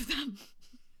 do all of them.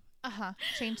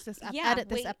 Change this edit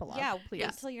this epilogue, please. Wait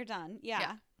until you're done.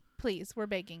 Please, we're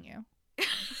begging you.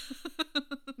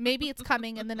 Maybe it's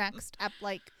coming in the next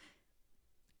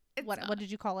what did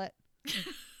you call it?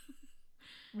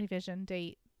 Revision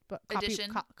date, but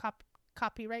edition,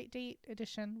 copyright date,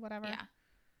 edition, whatever.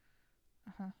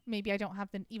 Maybe I don't have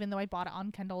the, even though I bought it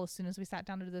on Kindle as soon as we sat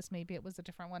down to do this, maybe it was a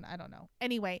different one. I don't know.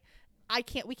 Anyway, I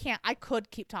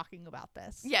could keep talking about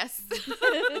this. Yes.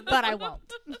 But I won't.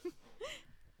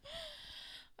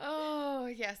 Oh,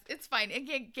 yes. It's fine.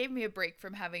 It gave me a break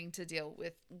from having to deal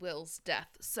with Will's death.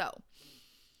 So,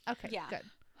 Okay, Yeah. good.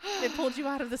 It pulled you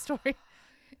out of the story.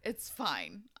 it's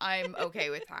fine. I'm okay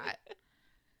with that.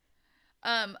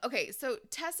 Okay, so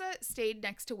Tessa stayed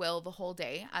next to Will the whole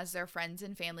day as their friends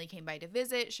and family came by to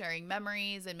visit, sharing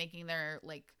memories and making their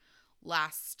like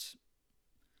last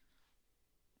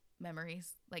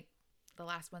memories, like the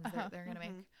last ones that they're gonna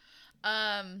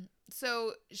make.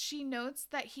 So she notes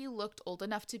that he looked old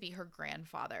enough to be her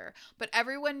grandfather, but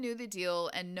everyone knew the deal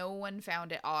and no one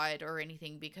found it odd or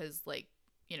anything because, like,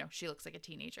 you know, she looks like a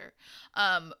teenager.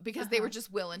 Because they were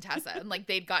just Will and Tessa and like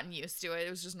they'd gotten used to it. It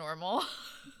was just normal.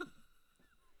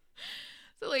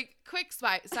 So, like, quick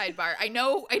sidebar. I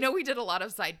know we did a lot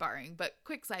of sidebarring, but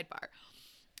quick sidebar.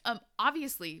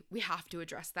 Obviously, we have to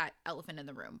address that elephant in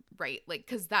the room, right? Like,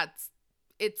 because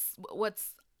it's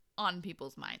what's on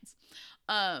people's minds.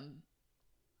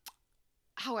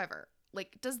 However,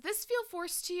 like, does this feel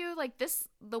forced to you? Like,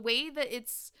 the way that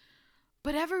it's,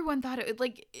 but everyone thought it,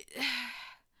 like,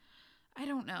 I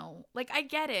don't know. Like, I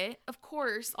get it. Of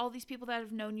course, all these people that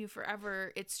have known you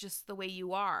forever, it's just the way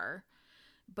you are.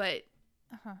 But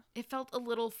it felt a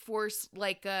little forced,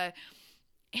 like,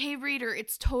 hey, reader,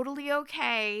 it's totally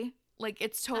okay. Like,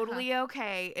 it's totally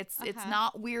okay. It's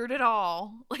not weird at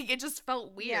all. Like, it just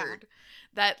felt weird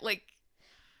that, like,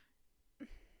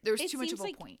 there was too much of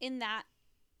a point. In that,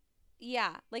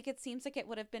 yeah, like, it seems like it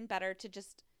would have been better to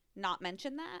just not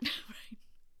mention that. Right.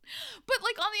 But,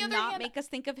 like, on the other not hand, make us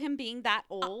think of him being that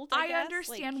old. I guess.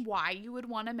 understand like, why you would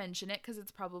want to mention it because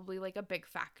it's probably, like, a big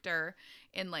factor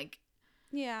in, like,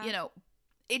 yeah, you know,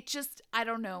 it just, I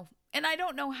don't know. And I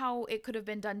don't know how it could have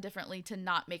been done differently to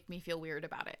not make me feel weird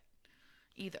about it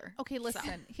either. Okay,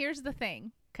 listen. Here's the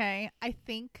thing. Okay, I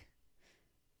think.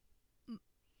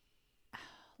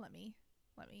 Let me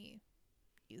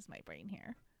use my brain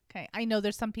here. Okay, I know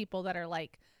there's some people that are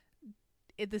like,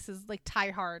 this is like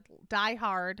die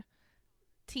hard,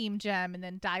 Team Jem, and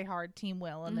then die hard Team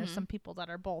Will, and there's some people that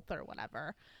are both or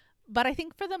whatever. But I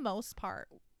think for the most part,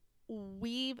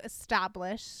 we've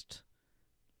established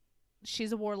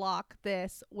she's a warlock.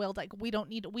 Will, like, we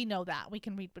know that. We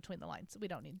can read between the lines. We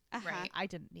don't need, Right. I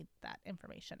didn't need that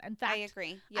information. In fact, I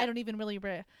agree. I don't even really,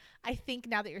 I think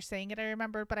now that you're saying it, I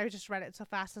remember, but I just read it so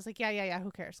fast. I was like, yeah,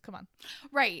 who cares? Come on.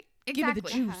 Right. Exactly. Give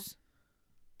me the juice.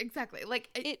 Exactly. Like,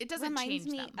 it doesn't reminds change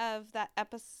me them. of that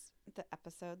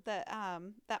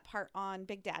that part on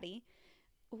Big Daddy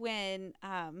when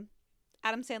Adam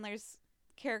Sandler's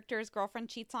character's girlfriend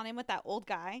cheats on him with that old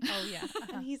guy. Oh, yeah.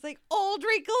 And he's like, old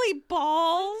wrinkly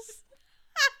balls.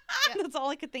 That's all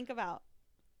I could think about.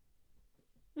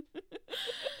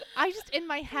 I just, in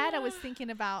my head, I was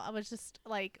just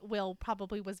like, Will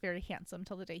probably was very handsome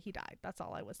till the day he died. That's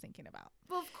all I was thinking about.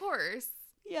 Well, of course.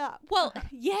 Yeah. Well,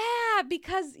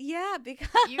 because You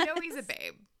know he's a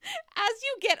babe. as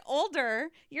you get older,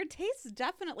 your tastes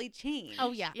definitely change.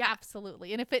 Oh, yeah, Yeah.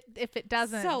 absolutely. And if it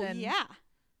doesn't, So, then yeah.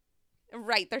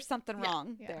 Right, there's something Yeah,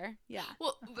 wrong yeah. there. Yeah.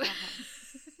 Well,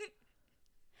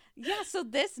 Yeah, so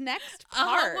this next Uh-huh,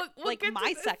 part, we'll like get to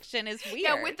my this. section is weird.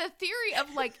 yeah, with the theory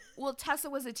of, like, well, Tessa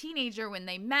was a teenager when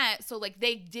they met, so, like,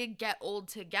 they did get old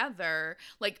together.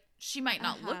 Like, she might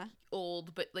not look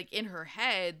old, but, like, in her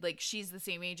head, like, she's the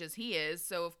same age as he is,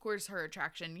 so of course her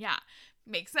attraction,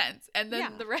 makes sense. And then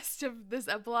Yeah. the rest of this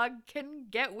epilogue can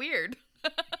get weird.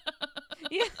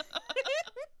 Yeah.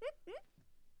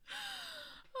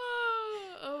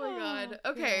 Oh my god.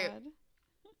 Okay.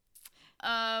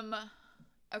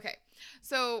 Okay.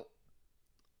 So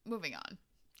moving on.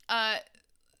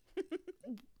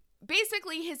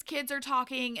 Basically his kids are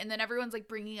talking and then everyone's like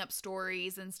bringing up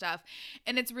stories and stuff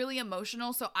and it's really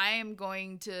emotional, so I am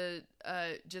going to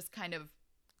just kind of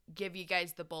give you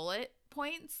guys the bullet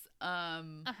points.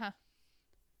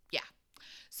 Yeah.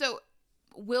 So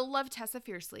Will loved Tessa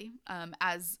fiercely,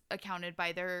 as accounted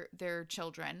by their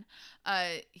children.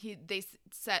 They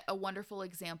set a wonderful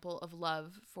example of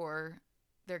love for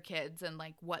their kids and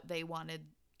like what they wanted,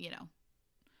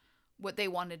 what they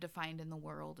wanted to find in the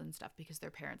world and stuff because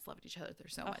their parents loved each other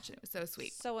so much and it was so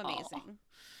sweet. So amazing.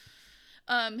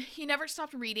 He never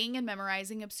stopped reading and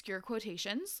memorizing obscure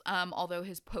quotations, although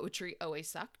his poetry always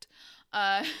sucked.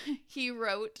 He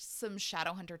wrote some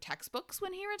Shadowhunter textbooks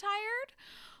when he retired.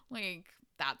 Like,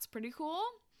 that's pretty cool.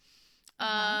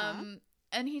 And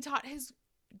he taught his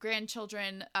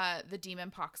grandchildren the Demon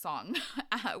Pox song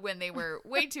when they were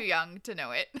way too young to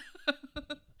know it.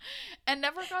 And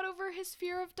never got over his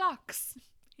fear of ducks.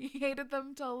 He hated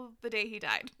them till the day he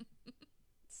died.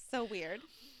 So weird.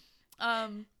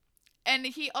 And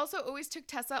he also always took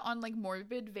Tessa on like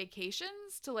morbid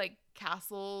vacations to like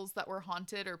castles that were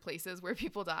haunted or places where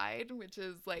people died, which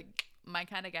is like my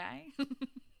kind of guy.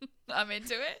 I'm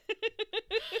into it.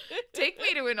 Take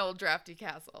me to an old drafty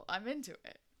castle. I'm into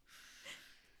it.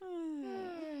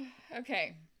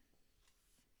 Okay.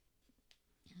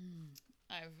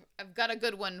 I've got a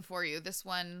good one for you. This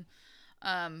one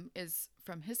is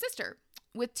from his sister.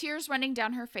 With tears running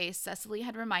down her face, Cecily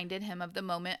had reminded him of the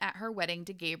moment at her wedding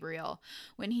to Gabriel,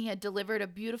 when he had delivered a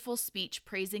beautiful speech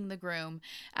praising the groom,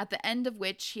 at the end of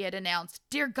which he had announced,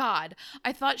 "Dear God,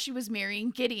 I thought she was marrying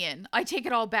Gideon. I take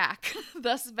it all back,"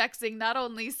 thus vexing not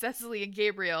only Cecily and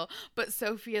Gabriel, but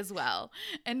Sophie as well.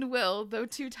 And Will, though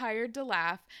too tired to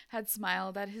laugh, had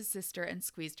smiled at his sister and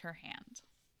squeezed her hand.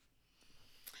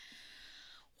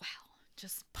 Well,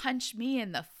 just punch me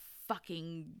in the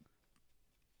fucking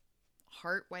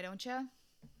heart, why don't you?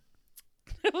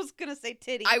 I was gonna say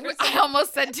titty. I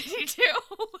almost said titty too.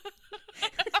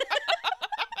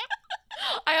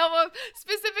 I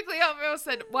almost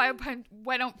said why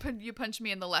don't you punch me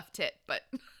in the left tit? But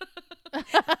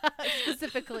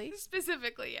Specifically,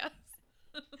 yes.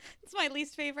 It's my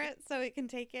least favorite, so it can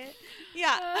take it.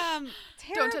 Yeah,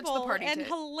 terrible Don't touch the party and tit.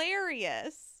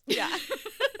 hilarious. Yeah.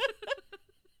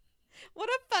 What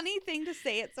a funny thing to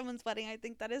say at someone's wedding. I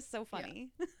think that is so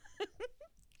funny. Yeah.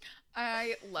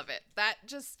 I love it.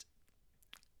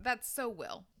 That's so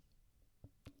Will.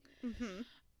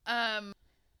 Mm-hmm.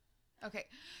 Okay.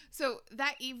 So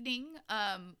that evening,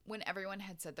 when everyone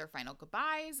had said their final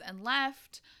goodbyes and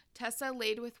left, Tessa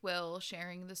laid with Will,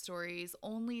 sharing the stories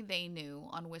only they knew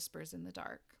on Whispers in the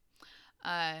Dark.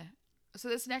 So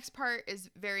this next part is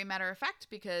very matter of fact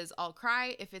because I'll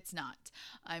cry if it's not.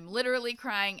 I'm literally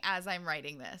crying as I'm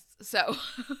writing this. So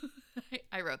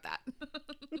I wrote that.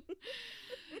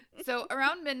 So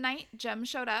around midnight, Jem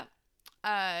showed up.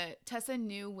 Tessa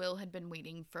knew Will had been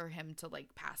waiting for him to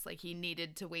like pass. Like he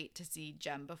needed to wait to see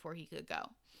Jem before he could go.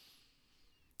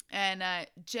 And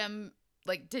Jem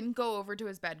like didn't go over to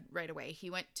his bed right away. He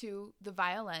went to the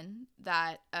violin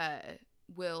that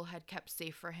Will had kept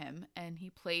safe for him, and he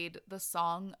played the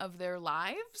song of their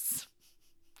lives.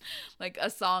 Like a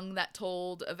song that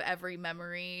told of every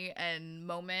memory and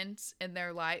moment in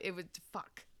their life. It was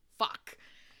fuck.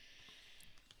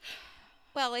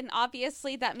 Well, and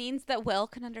obviously that means that Will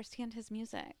can understand his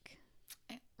music.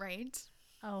 Right?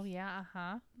 oh yeah,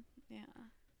 Yeah.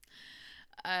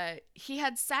 He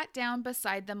had sat down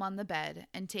beside them on the bed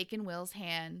and taken Will's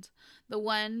hand, the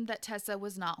one that Tessa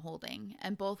was not holding,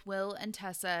 and both Will and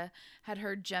Tessa had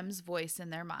heard Jem's voice in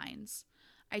their minds.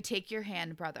 "I take your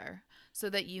hand, brother, so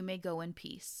that you may go in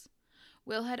peace."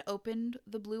 Will had opened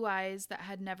the blue eyes that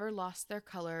had never lost their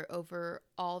color over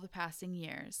all the passing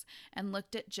years, and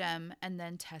looked at Jem and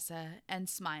then Tessa, and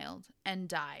smiled, and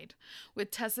died, with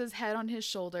Tessa's head on his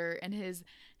shoulder and his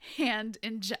hand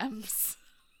in Jem's.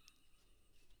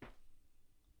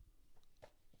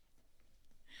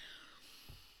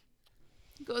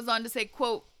 Goes on to say,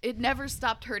 quote, "It never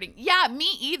stopped hurting." Yeah,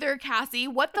 me either, Cassie.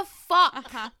 What the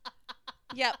fuck? Uh-huh.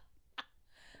 Yep.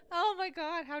 Oh my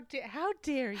God, how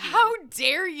dare you? How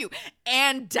dare you?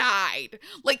 And died.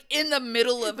 Like in the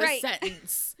middle of a Right.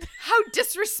 sentence. How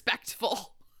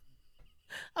disrespectful.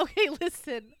 Okay,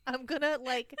 listen. I'm gonna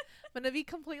be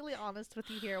completely honest with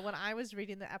you here. When I was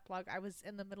reading the epilogue, I was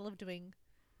in the middle of doing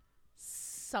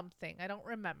something. I don't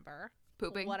remember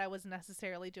Pooping. what I was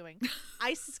necessarily doing.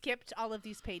 I skipped all of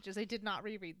these pages. I did not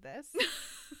reread this.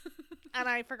 And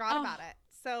I forgot about it.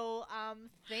 So,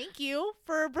 thank you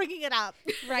for bringing it up.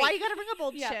 Right. Why you gotta bring up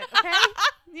old Yeah. shit, okay?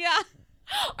 Yeah.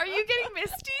 Are you getting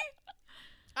misty?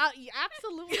 Yeah,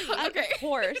 absolutely. Okay. Of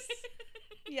course.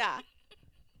 Yeah.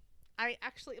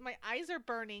 My eyes are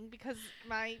burning because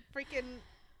my freaking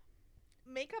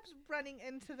makeup's running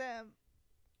into the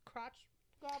crotch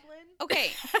goblin.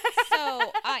 Okay.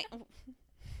 So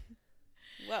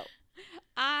whoa.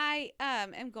 I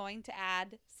am going to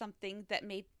add something that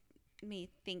made me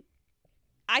think.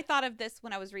 I thought of this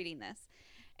when I was reading this,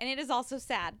 and it is also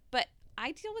sad, but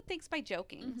I deal with things by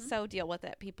joking. So deal with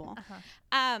it, people.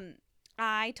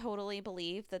 I totally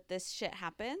believe that this shit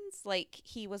happens. Like,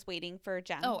 he was waiting for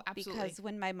Jem. Oh, absolutely. Because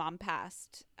when my mom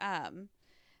passed,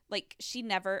 like, she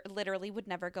literally would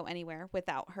never go anywhere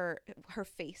without her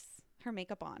face, her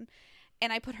makeup on.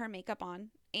 And I put her makeup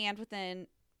on, and within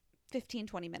 15,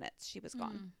 20 minutes, she was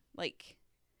gone. Like,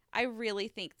 I really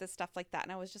think the stuff like that.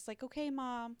 And I was just like, okay,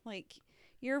 Mom, like,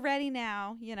 you're ready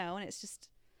now, and it's just,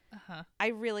 I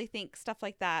really think stuff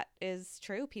like that is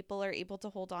true. People are able to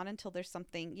hold on until there's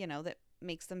something, that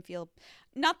makes them feel,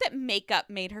 not that makeup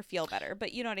made her feel better,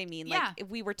 but you know what I mean? Yeah. Like if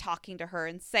we were talking to her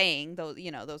and saying those,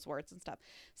 those words and stuff.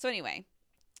 So anyway,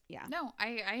 yeah. No,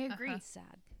 I agree. It's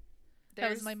sad. That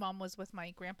was my mom was with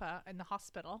my grandpa in the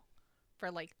hospital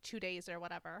for like 2 days or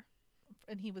whatever,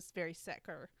 and he was very sick.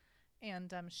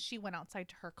 And she went outside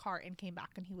to her car and came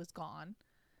back, and he was gone.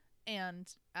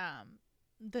 And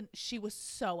then she was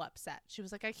so upset. She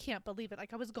was like, "I can't believe it!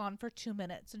 Like I was gone for 2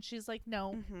 minutes." And she's like,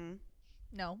 "No,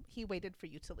 no, he waited for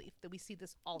you to leave. That we see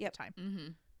this all the time." Mm-hmm.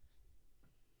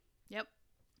 Yep.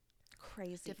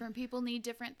 Crazy. Different people need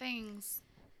different things.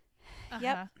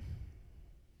 Yep.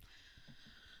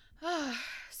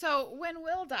 So when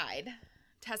Will died,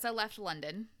 Tessa left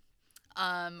London.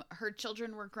 Her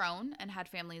children were grown and had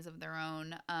families of their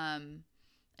own.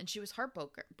 And she was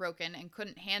heartbroken and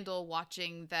couldn't handle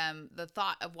the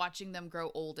thought of watching them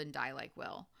grow old and die like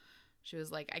Will. She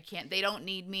was like, I can't, they don't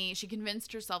need me. She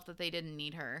convinced herself that they didn't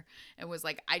need her and was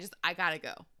like, I gotta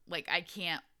go. Like, I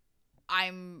can't,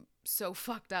 I'm so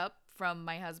fucked up from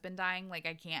my husband dying. Like,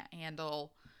 I can't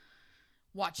handle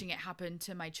watching it happen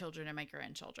to my children and my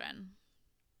grandchildren.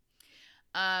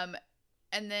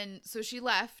 And then, so she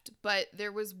left, but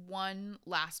there was one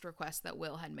last request that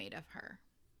Will had made of her.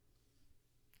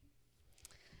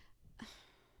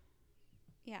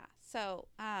 Yeah. So,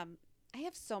 I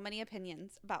have so many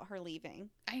opinions about her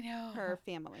leaving I know. her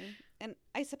family. And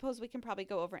I suppose we can probably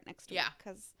go over it next week. Yeah.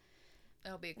 Because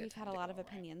It'll be a good we've time had a to lot go of over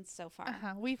it. opinions so far.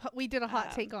 We did a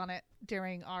hot take on it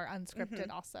during our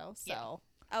unscripted also. So Yeah.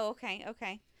 Oh, okay.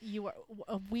 Okay. you are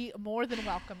we more than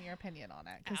welcome your opinion on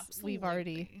it because we've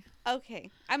already.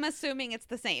 Okay. I'm assuming it's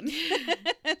the same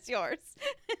as yours.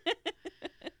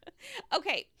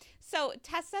 Okay. So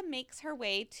Tessa makes her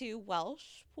way to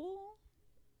Welshpool.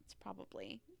 It's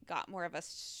probably got more of a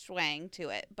swang to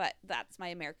it, but that's my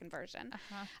American version.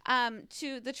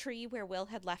 To the tree where Will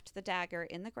had left the dagger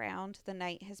in the ground the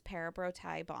night his parabro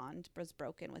tie bond was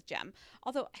broken with Jem.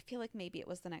 Although I feel like maybe it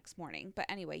was the next morning, but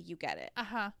anyway, you get it.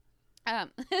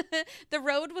 The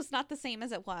road was not the same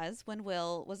as it was when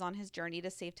Will was on his journey to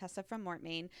save Tessa from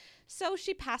Mortmain. So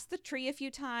she passed the tree a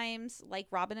few times, like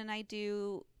Robin and I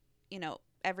do,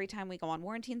 every time we go on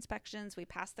warranty inspections. We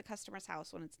pass the customer's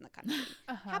house when it's in the country.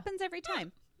 Happens every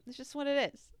time. It's just what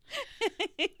it is.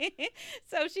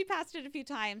 So she passed it a few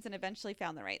times and eventually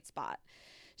found the right spot.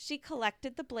 She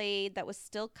collected the blade that was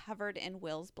still covered in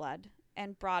Will's blood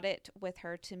and brought it with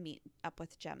her to meet up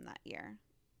with Jem that year.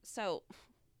 So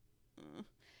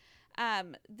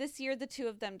this year the two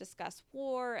of them discuss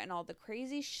war and all the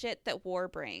crazy shit that war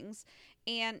brings,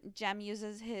 and Jem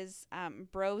uses his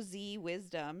bro Z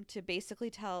wisdom to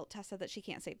basically tell Tessa that she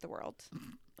can't save the world.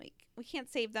 Like, we can't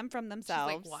save them from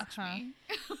themselves. She's like, watch me.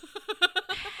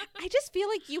 I just feel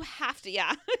like you have to, you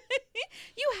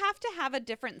have to have a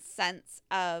different sense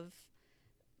of,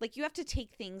 like, you have to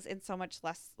take things in so much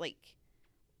less, like,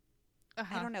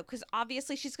 I don't know, because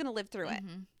obviously she's going to live through it.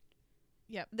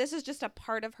 Yep. This is just a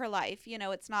part of her life.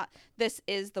 It's not, this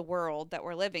is the world that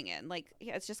we're living in. Like,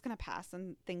 yeah, it's just going to pass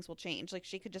and things will change. Like,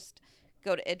 she could just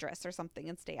go to Idris or something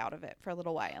and stay out of it for a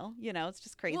little while. It's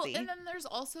just crazy. Well, and then there's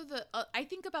also I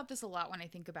think about this a lot when I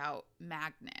think about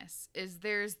Magnus, is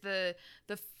there's the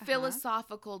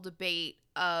philosophical debate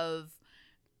of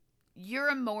you're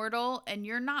immortal and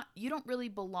you don't really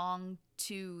belong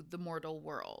to the mortal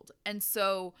world. And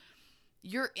so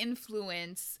your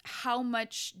influence, how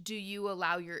much do you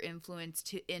allow your influence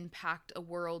to impact a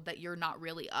world that you're not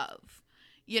really of?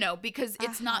 Because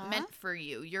it's not meant for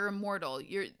you. You're immortal.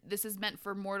 This is meant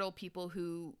for mortal people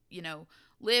who,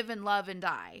 live and love and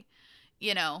die,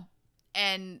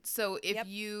 And so if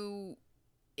you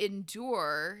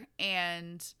endure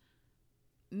and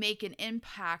make an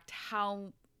impact,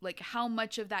 how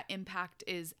much of that impact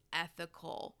is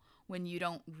ethical when you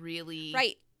don't really...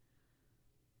 Right.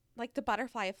 Like the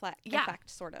butterfly effect,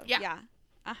 sort of. Yeah.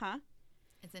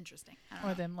 It's interesting.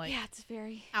 Or them it's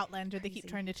very Outlander. crazy. They keep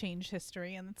trying to change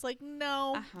history, and it's like,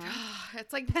 no.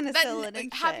 It's like penicillin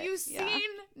and have shit. you seen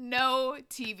no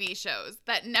TV shows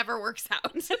that never works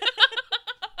out?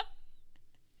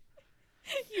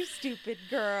 You stupid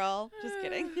girl. Just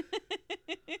kidding.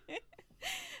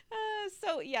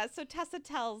 So Tessa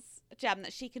tells Jem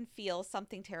that she can feel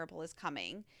something terrible is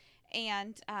coming.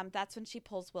 And that's when she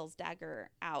pulls Will's dagger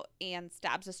out and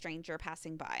stabs a stranger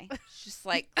passing by. She's just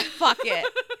like, fuck it.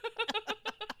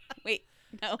 Wait,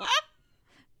 no.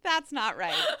 That's not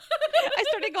right. I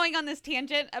started going on this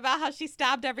tangent about how she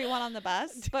stabbed everyone on the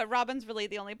bus, but Robin's really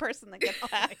the only person that gets that.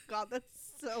 Oh my God,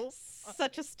 that's so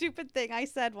such a stupid thing I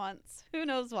said once. Who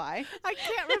knows why? I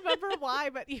can't remember why,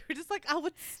 but you were just like, I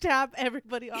would stab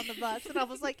everybody on the bus. And I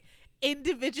was like,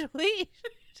 individually.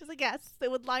 She's like, yes, they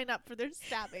would line up for their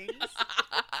stabbings.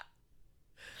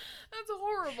 That's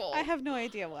horrible. I have no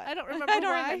idea what. I don't remember I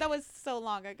don't why. remember. That was so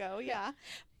long ago. Yeah.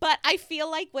 But I feel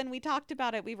like when we talked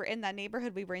about it, we were in that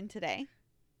neighborhood we were in today.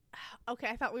 Okay,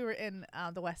 I thought we were in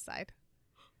the West Side.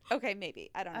 Okay,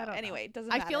 maybe. I don't know. I don't know. Anyway, it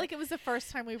doesn't I matter. feel like it was the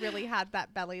first time we really had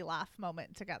that belly laugh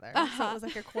moment together. So it was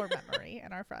like a core memory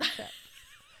in our friendship.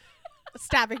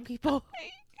 Stabbing people.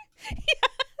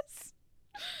 Yes.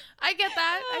 I get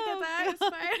that. Oh, It's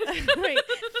fine. Right.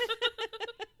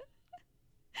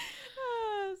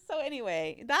 So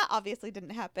anyway, that obviously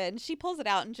didn't happen. She pulls it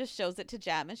out and just shows it to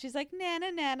Jem, and she's like,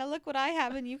 "Nana, Nana, look what I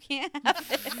have, and you can't have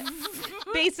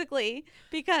it." Basically,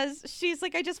 because she's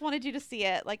like, "I just wanted you to see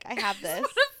it. Like, I have this."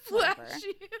 Flash Whatever.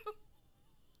 you.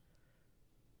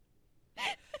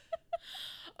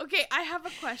 Okay, I have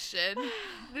a question.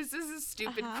 This is a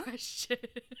stupid Uh-huh. question.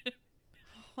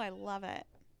 Oh, I love it.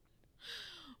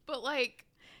 But like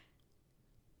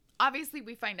obviously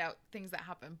we find out things that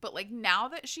happen, but like now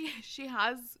that she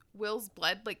has Will's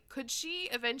blood, like could she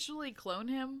eventually clone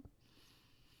him?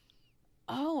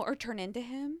 Oh, or turn into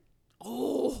him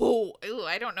Oh, ew,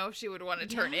 I don't know if she would want to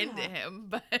turn Yeah. into him,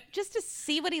 but just to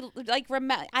see what he like.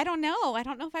 I don't know. I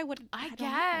don't know if I would. I don't know.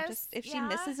 guess, Just if she yeah.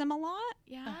 misses him a lot.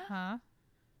 yeah. Uh-huh.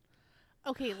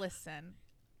 Okay, listen.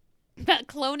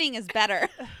 Cloning is better.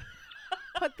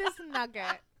 Put this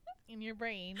nugget in your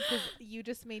brain because you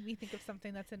just made me think of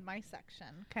something that's in my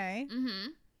section, okay? Mm-hmm.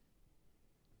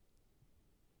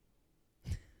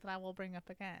 That I will bring up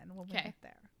again when we 'Kay. get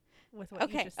there with what you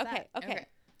Okay. just said. Okay. Okay. Okay.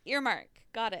 Earmark.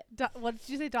 Got it. What did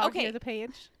you say, dog Okay. near the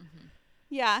page? Mm-hmm.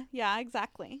 Yeah, yeah,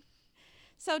 exactly.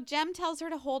 So Jem tells her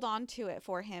to hold on to it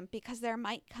for him because there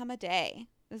might come a day,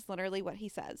 is literally what he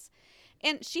says.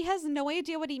 And she has no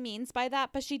idea what he means by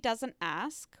that, but she doesn't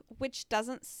ask, which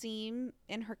doesn't seem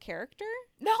in her character.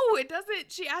 No, it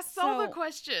doesn't. She asks all the So-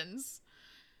 questions.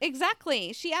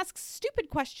 Exactly. She asks stupid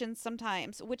questions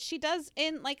sometimes, which she does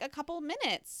in like a couple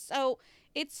minutes. So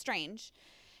it's strange.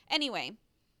 Anyway,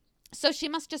 so she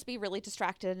must just be really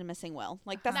distracted and missing Will.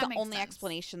 Like that's That the makes only sense.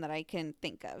 explanation that I can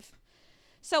think of.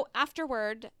 So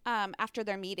afterward, after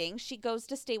their meeting, she goes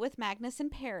to stay with Magnus in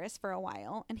Paris for a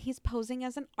while, and he's posing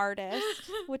as an artist,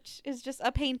 which is just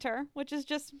a painter, which is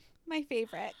just my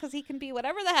favorite because he can be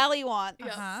whatever the hell he wants.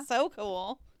 Yes. Uh-huh. So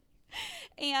cool.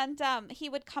 And he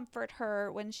would comfort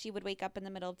her when she would wake up in the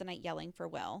middle of the night yelling for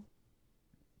Will.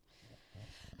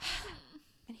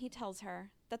 And he tells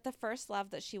her that the first love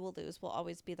that she will lose will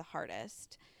always be the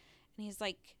hardest. And he's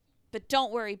like, but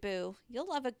don't worry, boo. You'll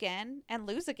love again and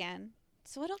lose again.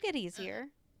 So it'll get easier.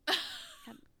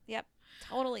 Yep.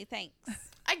 Totally. Thanks.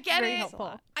 I get Very it.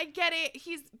 helpful. I get it.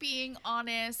 He's being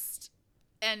honest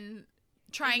and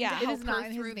trying Yeah. to It help is not her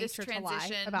in through his this nature to lie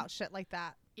transition. about shit like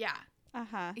that. Yeah.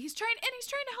 Uh-huh. He's trying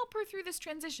to help her through this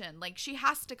transition. Like she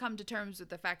has to come to terms with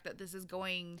the fact that this is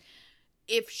going,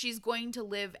 if she's going to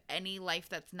live any life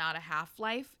that's not a half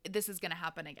life, this is going to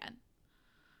happen again.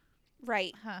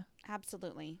 Right. Huh.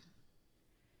 Absolutely.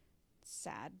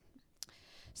 Sad.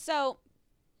 So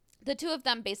the two of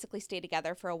them basically stay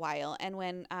together for a while. And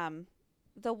when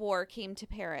the war came to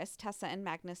Paris, Tessa and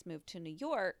Magnus moved to New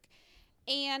York.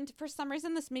 And for some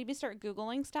reason, this made me start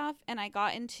Googling stuff. And I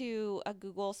got into a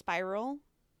Google spiral.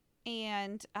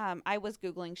 And I was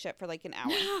Googling shit for like an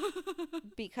hour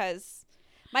because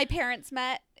my parents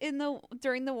met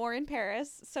during the war in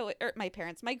Paris. So, or my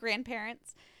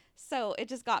grandparents. So it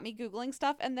just got me Googling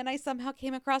stuff. And then I somehow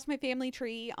came across my family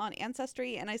tree on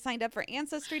Ancestry and I signed up for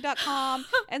Ancestry.com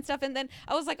and stuff. And then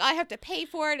I was like, I have to pay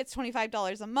for it. It's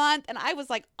 $25 a month. And I was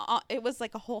like, it was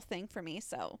like a whole thing for me.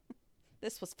 So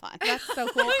this was fun. That's so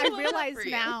cool. I love that realize for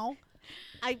you. now.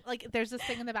 There's this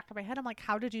thing in the back of my head. I'm like,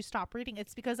 how did you stop reading?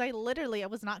 It's because I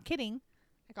was not kidding.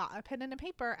 I got a pen and a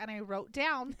paper and I wrote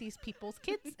down these people's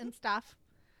kids and stuff.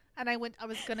 And I was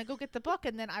going to go get the book.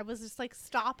 And then I was just like,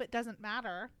 stop. It doesn't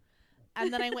matter.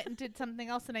 And then I went and did something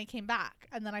else and I came back.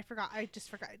 And then I just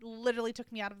forgot. It literally took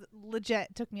me out of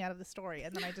the story.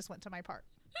 And then I just went to my part.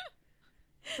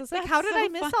 So it's like, That's how did so I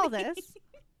miss all funny. this?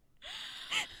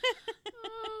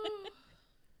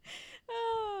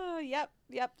 Oh, yep.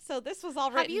 So this was all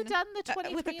Have written you done the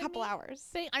 23 with a couple hours.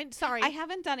 thing? I'm sorry. I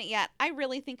haven't done it yet. I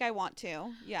really think I want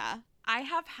to. Yeah. I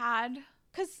have had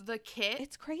Because the kit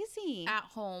it's crazy. at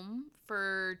home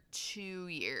for 2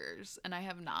 years and I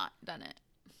have not done it.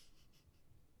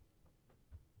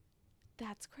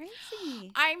 That's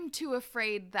crazy. I'm too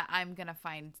afraid that I'm going to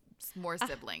find more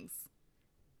siblings.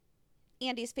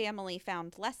 Andy's family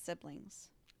found less siblings.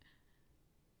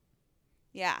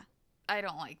 Yeah. I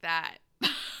don't like that.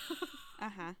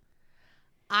 Uh-huh.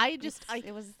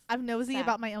 I'm nosy sad.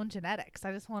 about my own genetics.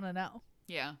 I just want to know.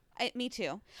 Yeah. Me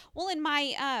too. Well, in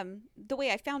my the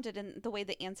way I found it and the way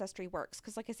the Ancestry works,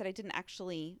 because like I said,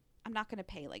 I'm not going to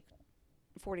pay like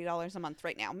 $40 a month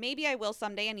right now. Maybe I will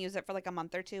someday and use it for like a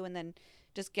month or two and then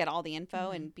just get all the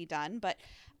info and be done. But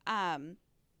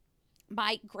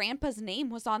my grandpa's name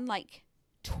was on like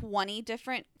 20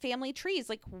 different family trees.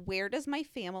 Like, where does my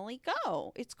family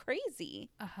go? It's crazy.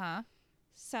 Uh-huh.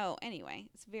 So anyway,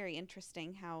 it's very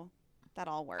interesting how that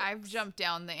all works. I've jumped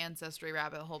down the Ancestry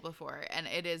rabbit hole before, and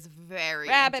it is very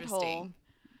rabbit interesting. hole.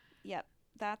 Yep.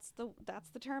 That's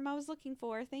the term I was looking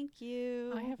for. Thank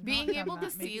you. I have not Being done able to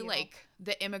that. Maybe see I'll- like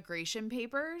the immigration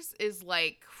papers is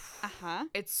like, Uh-huh.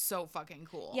 it's so fucking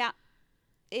cool. Yeah.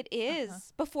 It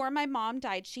is. Before my mom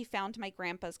died, she found my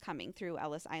grandpa's coming through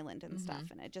Ellis Island and stuff,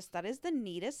 and that is the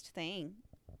neatest thing.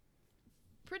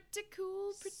 Pretty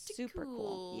cool. Super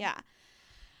cool. Yeah.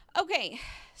 Okay.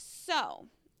 So,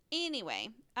 anyway,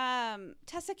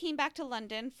 Tessa came back to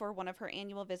London for one of her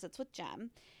annual visits with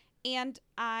Jem, and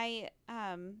I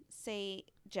say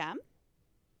Jem,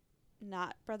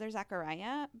 not Brother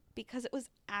Zachariah, because it was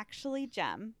actually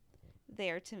Jem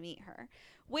there to meet her,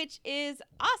 which is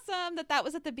awesome that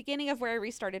was at the beginning of where I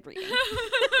restarted reading.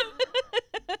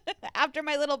 After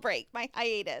my little break, my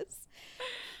hiatus.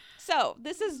 So,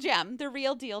 this is Jem, the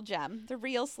real deal Jem, the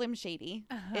real Slim Shady.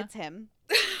 Uh-huh. It's him.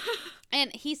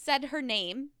 And he said her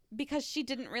name because she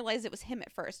didn't realize it was him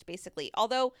at first, basically.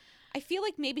 Although, I feel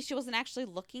like maybe she wasn't actually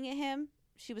looking at him.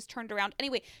 She was turned around.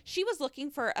 Anyway, she was looking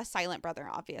for a silent brother,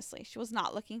 obviously. She was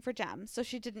not looking for Jem, so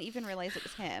she didn't even realize it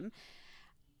was him.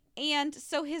 And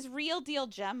so his real deal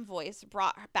Jem voice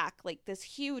brought back like this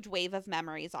huge wave of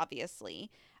memories, obviously.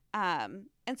 And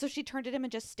so she turned at him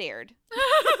and just stared,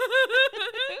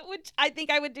 which I think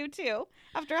I would do too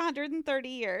after 130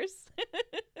 years.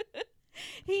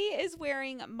 He is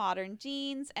wearing modern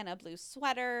jeans and a blue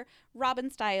sweater, Robin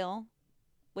style,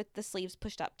 with the sleeves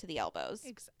pushed up to the elbows.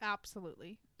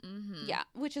 Absolutely. Mm-hmm. Yeah,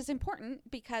 which is important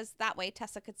because that way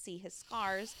Tessa could see his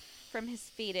scars from his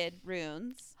faded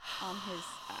runes on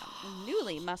his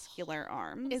newly muscular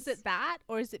arms. Is it that,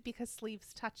 or is it because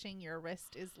sleeves touching your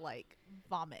wrist is like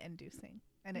vomit inducing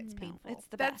and it's No, painful? it's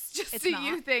the That's best. just It's a not.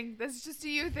 you thing. That's just a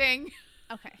you thing.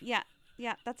 Okay.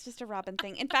 Yeah, that's just a Robin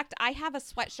thing. In fact, I have a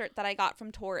sweatshirt that I got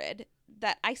from Torrid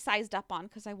that I sized up on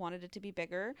because I wanted it to be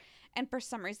bigger. And for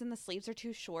some reason, the sleeves are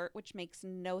too short, which makes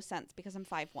no sense because I'm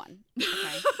 5'1".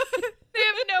 Okay. They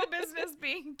have no business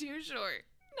being too short.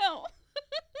 No.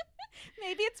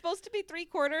 Maybe it's supposed to be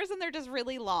 3/4 and they're just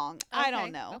really long. I Okay,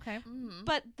 don't know. Okay. Mm-hmm.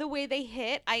 But the way they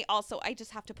hit, I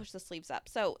just have to push the sleeves up.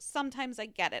 So sometimes I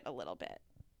get it a little bit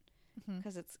Mhm.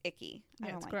 because it's icky. I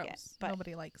Yeah, don't it's like gross. it. But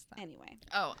Nobody likes that. anyway,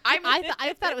 Oh,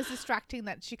 I thought it was distracting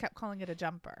that she kept calling it a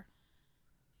jumper.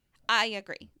 I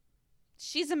agree.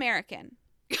 She's American.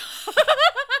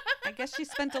 I guess she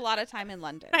spent a lot of time in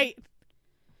London. Right.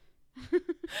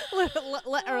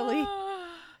 Literally.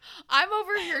 I'm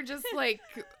over here just like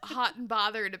hot and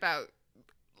bothered about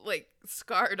like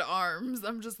scarred arms.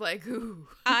 I'm just like, ooh.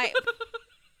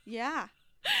 Yeah.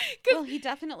 'Cause Well, he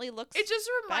definitely looks. it just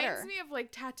reminds better. me of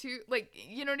like tattoo, like,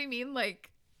 you know what I mean?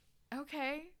 Like,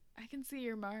 okay, I can see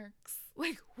your marks.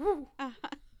 Like, whoo.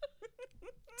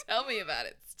 Tell me about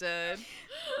it, stud.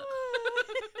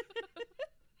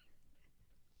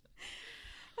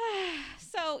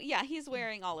 So yeah, he's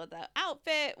wearing all of the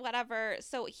outfit, whatever.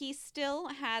 So he still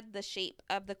had the shape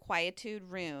of the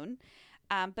Quietude rune,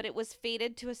 but it was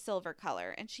faded to a silver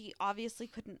color, and she obviously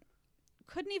couldn't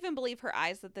even believe her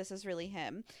eyes that this is really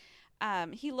him.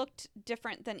 He looked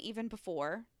different than even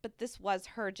before, but this was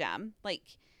her Jem. Like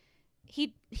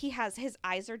he has, his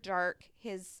eyes are dark,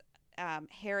 his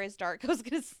hair is dark. I was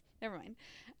gonna never mind.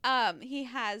 He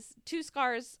has 2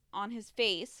 scars on his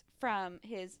face from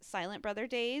his Silent Brother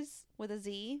days with a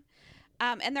Z.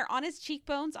 And they're on his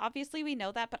cheekbones. Obviously, we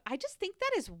know that, but I just think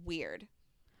that is weird.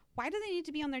 Why do they need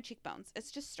to be on their cheekbones?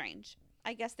 It's just strange.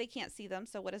 I guess they can't see them,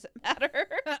 so what does it matter?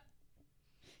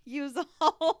 Use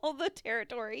all the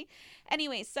territory.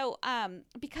 Anyway, so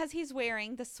because he's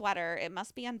wearing the sweater, it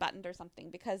must be unbuttoned or something,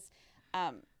 because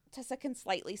Tessa can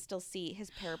slightly still see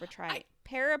his parabrotai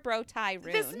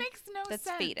rune. This makes no that's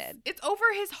sense. faded. It's over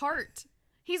his heart.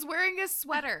 He's wearing a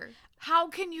sweater. How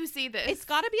can you see this? It's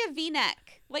got to be a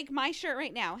V-neck. Like my shirt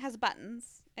right now has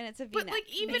buttons, and it's a V-neck. But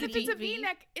like, even if it's a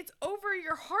V-neck, it's over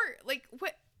your heart. Like,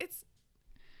 what? It's.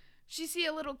 She see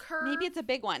a little curve. Maybe it's a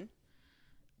big one.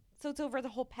 So it's over the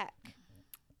whole pec.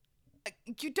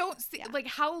 You don't see, like,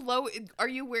 how low are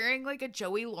you wearing? Like a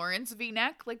Joey Lawrence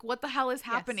V-neck? Like, what the hell is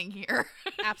happening here?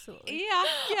 Absolutely.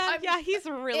 Yeah. He's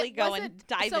really It going wasn't-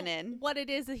 diving so in. What it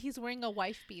is he's wearing a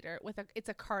wife beater with it's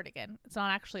a cardigan. It's not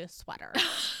actually a sweater,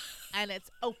 and it's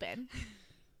open.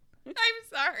 I'm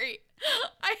sorry.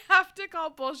 I have to call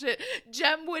bullshit.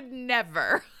 Jem would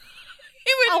never.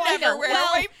 He would I never know. wear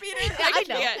Well, white beaters. I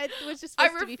know. can't. It was just I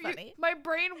supposed to be refuse. funny. My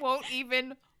brain won't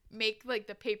even make like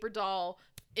the paper doll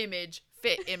image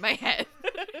fit in my head.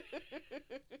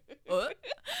 What?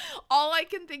 All I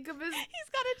can think of is He's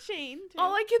got a chain. Too.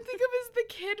 all I can think of is the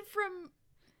kid from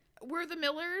We're the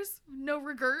Millers. No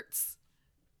regrets.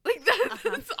 Like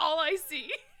that's all I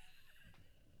see.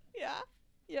 Yeah.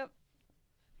 Yep.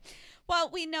 Well,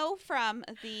 we know from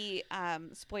the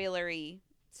spoilery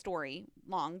story,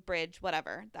 long bridge,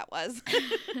 whatever that was,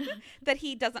 that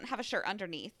he doesn't have a shirt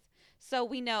underneath. So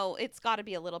we know it's got to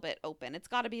be a little bit open. It's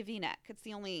got to be a V-neck. It's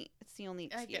the only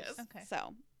excuse. I guess. Okay.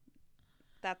 So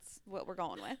that's what we're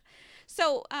going with.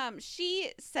 So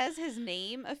she says his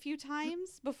name a few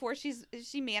times before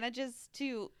she manages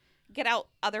to get out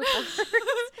other words.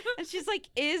 And she's like,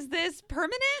 is this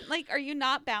permanent? Like, are you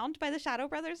not bound by the Shadow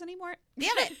Brothers anymore?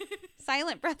 Damn it.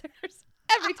 Silent Brothers.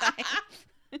 Every time.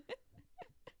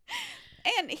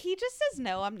 And he just says,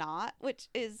 no, I'm not. Which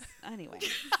is, anyway.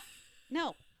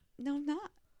 No, I'm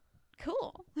not.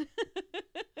 Cool.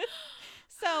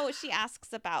 So she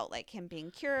asks about like him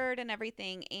being cured and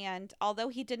everything. And although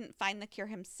he didn't find the cure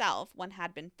himself, one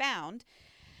had been found.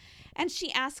 And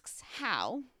she asks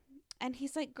how. And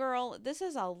he's like, girl, this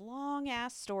is a long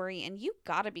ass story and you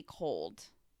gotta be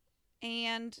cold.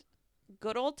 And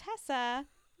good old Tessa,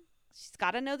 she's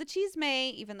gotta know the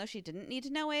chisme, even though she didn't need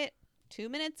to know it 2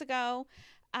 minutes ago.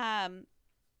 And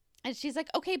she's like,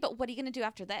 okay, but what are you gonna do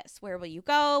after this? Where will you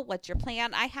go? What's your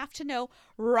plan? I have to know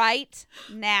right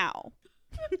now.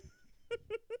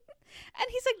 And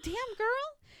he's like, damn,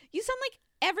 girl, you sound like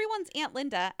everyone's Aunt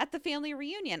Linda at the family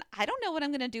reunion. I don't know what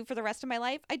I'm going to do for the rest of my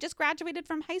life. I just graduated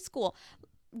from high school.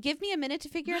 Give me a minute to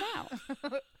figure it out.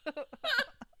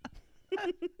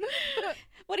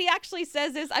 What he actually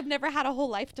says is, I've never had a whole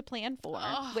life to plan for,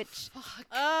 which, fuck.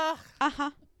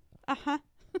 uh-huh.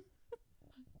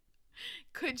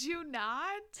 Could you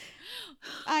not?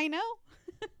 I know.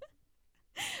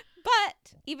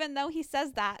 But even though he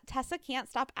says that, Tessa can't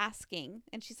stop asking.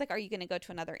 And she's like, are you going to go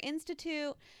to another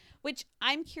institute? Which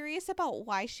I'm curious about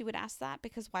why she would ask that,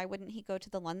 because why wouldn't he go to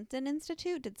the London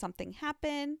Institute? Did something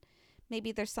happen?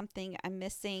 Maybe there's something I'm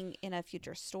missing in a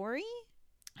future story.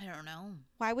 I don't know.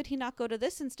 Why would he not go to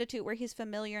this institute where he's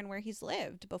familiar and where he's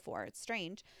lived before? It's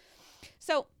strange.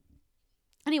 So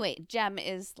anyway, Jem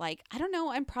is like, I don't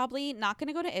know. I'm probably not going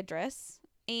to go to Idris.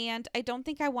 And I don't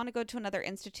think I want to go to another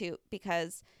institute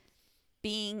because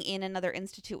being in another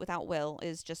institute without Will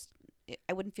is just,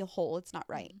 I wouldn't feel whole. It's not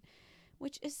right.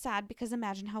 Which is sad because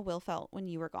imagine how Will felt when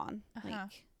you were gone.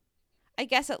 Like, I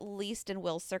guess at least in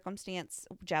Will's circumstance,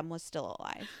 Jem was still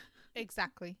alive.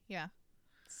 Exactly. Yeah.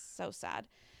 So sad.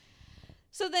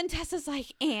 So then Tessa's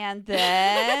like, and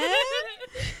then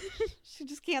she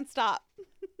just can't stop.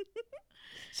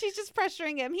 She's just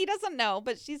pressuring him. He doesn't know,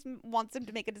 but she wants him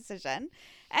to make a decision.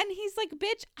 And he's like,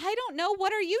 bitch, I don't know.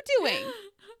 What are you doing?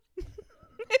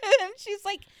 And she's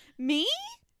like, me?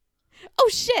 Oh,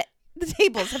 shit. The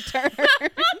tables have turned.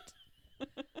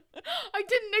 I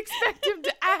didn't expect him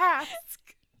to ask.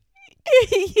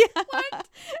 Yeah. What?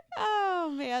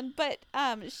 Oh, man. But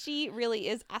she really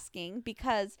is asking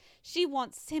because she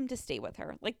wants him to stay with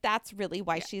her. Like, that's really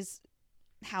why she's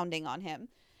hounding on him.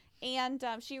 And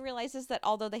she realizes that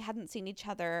although they had seen each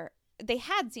other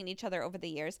over the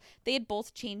years, they had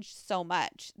both changed so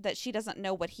much that she doesn't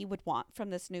know what he would want from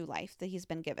this new life that he's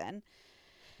been given.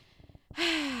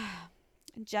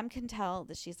 And Jem can tell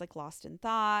that she's like lost in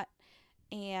thought.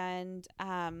 And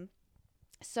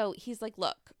so he's like,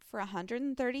 look, for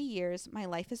 130 years, my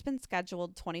life has been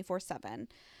scheduled 24/7.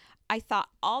 I thought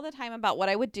all the time about what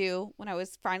I would do when I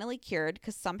was finally cured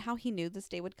because somehow he knew this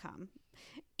day would come.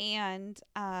 And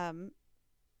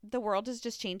the world has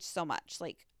just changed so much.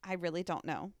 Like, I really don't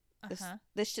know.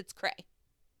 This shit's cray.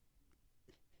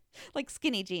 Like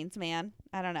skinny jeans, man.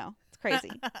 I don't know. It's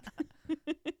crazy.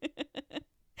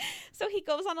 So he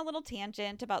goes on a little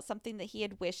tangent about something that he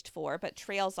had wished for, but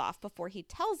trails off before he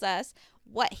tells us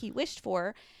what he wished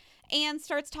for and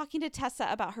starts talking to Tessa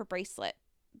about her bracelet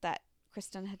that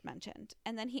Kristen had mentioned.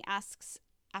 And then he asks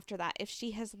after that if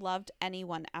she has loved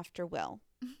anyone after Will.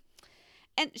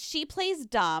 And she plays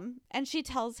dumb and she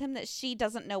tells him that she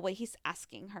doesn't know what he's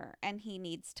asking her and he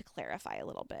needs to clarify a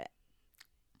little bit.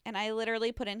 And I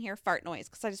literally put in here fart noise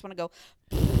because I just want to go.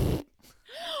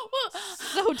 Well,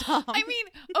 so dumb. I mean,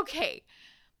 okay.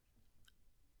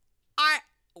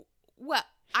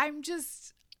 I'm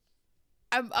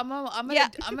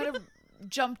gonna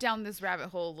jump down this rabbit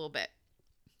hole a little bit.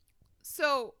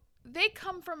 So they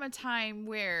come from a time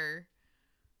where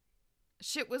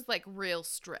shit was like real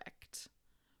strict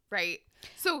right?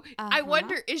 So I Uh-huh.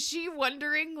 wonder, is she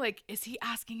wondering, like, is he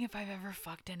asking if I've ever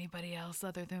fucked anybody else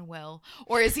other than Will?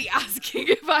 Or is he asking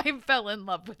if I fell in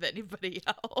love with anybody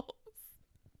else?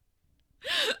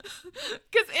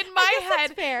 Because in my guess that's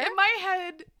head, fair.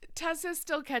 Tessa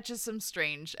still catches some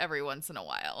strange every once in a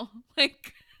while.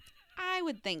 Like, I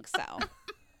would think so.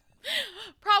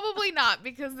 probably not,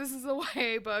 because this is a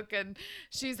YA book and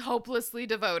she's hopelessly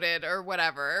devoted or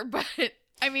whatever. But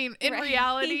I mean, in Right.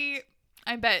 reality,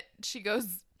 I bet she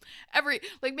goes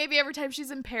maybe every time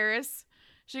she's in Paris,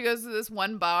 she goes to this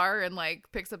one bar and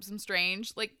like picks up some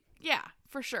strange. Like, yeah,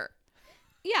 for sure.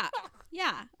 Yeah.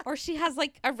 Yeah. Or she has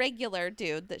like a regular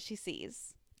dude that she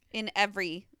sees in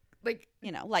every, Like,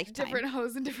 lifetime. different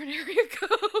hoes in different area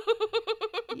codes.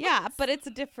 Yeah, but it's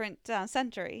a different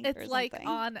century. or It's like something.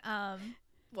 on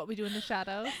What We Do in the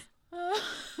Shadows.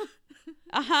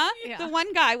 Uh-huh. Yeah. The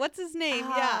one guy. What's his name?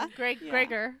 Yeah. Greg Yeah.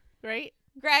 Gregor, right?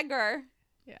 Gregor.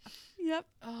 Yeah. Yep.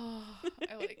 Oh,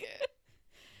 I like it.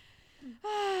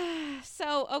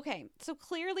 So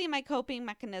clearly my coping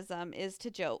mechanism is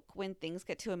to joke when things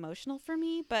get too emotional for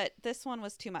me, but this one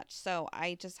was too much, so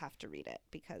I just have to read it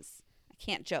because I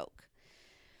can't joke.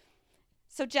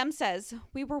 So Jem says,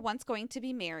 "We were once going to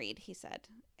be married," he said,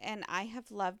 "and I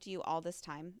have loved you all this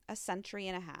time, a century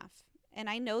and a half, and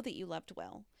I know that you loved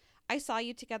Will. I saw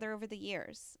you together over the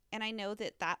years, and I know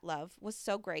that that love was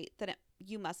so great that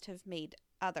you must have made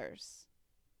others."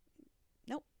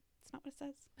 Nope, that's not what it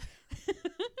says.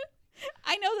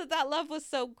 I know that that love was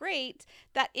so great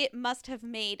that it must have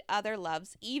made other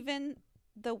loves, even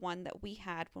the one that we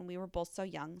had when we were both so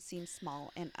young, seem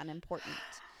small and unimportant.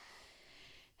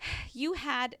 You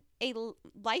had a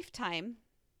lifetime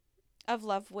of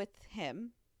love with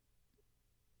him.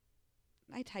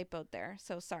 I typoed there,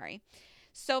 so sorry.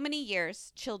 So many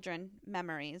years, children,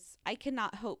 memories. I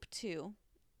cannot hope to.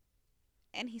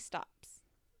 And he stops.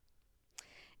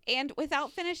 And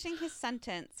without finishing his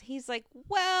sentence, he's like,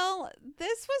 "Well,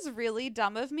 this was really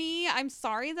dumb of me. I'm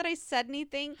sorry that I said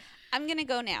anything. I'm going to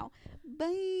go now.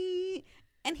 Bye."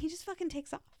 And he just fucking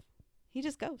takes off. He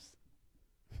just goes.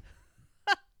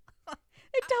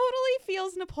 It totally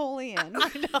feels Napoleon.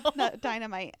 I know. Not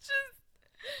Dynamite.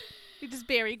 You just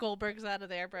Barry Goldberg's out of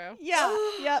there, bro. Yeah.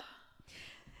 Yep.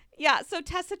 Yeah, so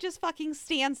Tessa just fucking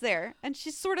stands there and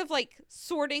she's sort of like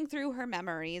sorting through her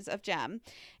memories of Jem,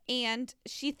 and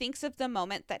she thinks of the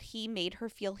moment that he made her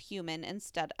feel human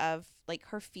instead of like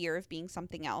her fear of being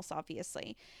something else,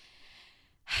 obviously.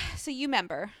 So you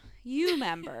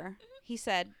remember, he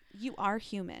said, "You are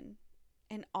human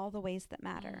in all the ways that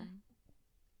matter."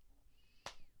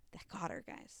 That got her,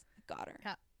 guys. That got her.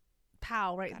 Yeah.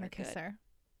 Pow, right Got in the her good. kisser.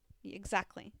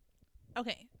 Exactly.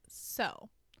 Okay, so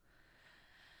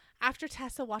after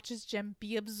Tessa watches Jem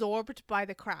be absorbed by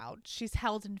the crowd, she's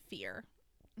held in fear.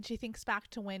 And she thinks back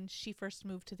to when she first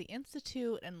moved to the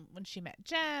Institute and when she met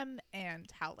Jem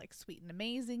and how like sweet and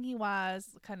amazing he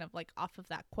was, kind of like off of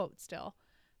that quote still.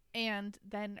 And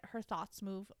then her thoughts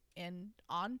move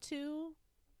into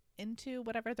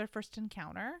whatever their first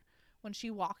encounter when she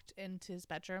walked into his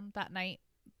bedroom that night,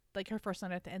 like her first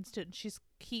night at the Institute, and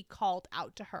he called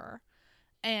out to her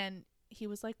and he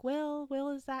was like, Will,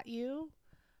 is that you?"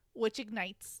 Which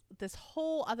ignites this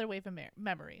whole other wave of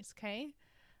memories, okay?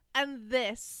 And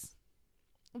this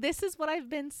is what I've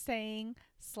been saying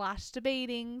 /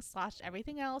 debating /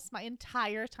 everything else my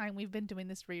entire time we've been doing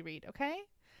this reread, okay?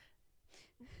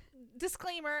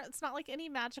 Disclaimer, it's not like any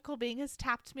magical being has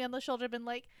tapped me on the shoulder and been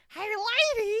like, "Hey,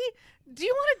 lady, do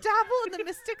you want to dabble in the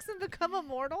mystics and become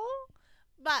immortal?"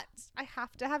 But I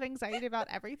have to have anxiety about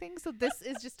everything, so this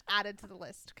is just added to the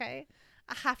list, okay?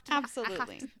 I have to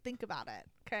Absolutely. think about it,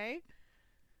 okay?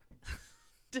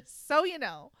 Just so you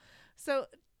know. So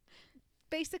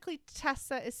basically,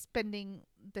 Tessa is spending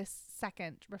this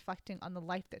second reflecting on the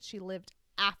life that she lived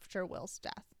after Will's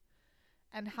death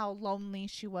and how lonely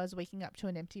she was waking up to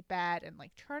an empty bed and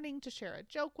like turning to share a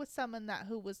joke with someone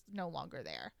who was no longer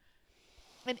there.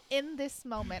 And in this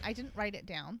moment, I didn't write it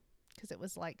down because it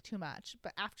was like too much,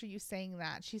 but after you saying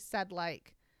that, she said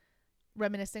like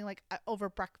reminiscing like over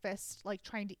breakfast, like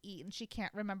trying to eat, and she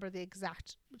can't remember the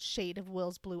exact shade of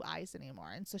Will's blue eyes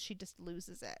anymore, and so she just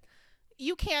loses it.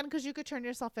 You can, because you could turn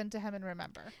yourself into him and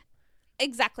remember.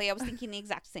 Exactly. I was thinking the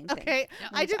exact same thing. Okay.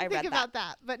 Yep. I didn't think read about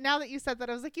that, but now that you said that,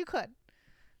 I was like, you could.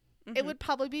 Mhm. It would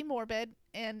probably be morbid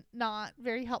and not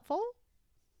very helpful.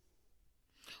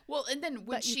 Well, and then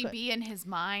would But you she could. be in his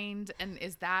mind? And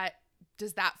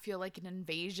does that feel like an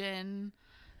invasion?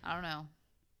 I don't know.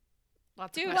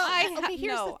 Lots Dude, of Well, questions. okay,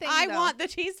 here's the thing, I though. want the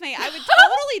cheesemate. I would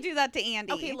totally do that to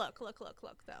Andy. Okay, look,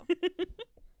 though.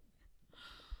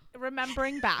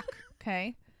 Remembering back,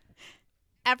 okay?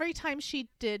 every time she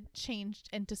did change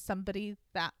into somebody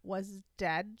that was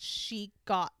dead, she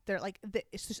got there. Like,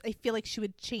 it's just, I feel like she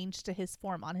would change to his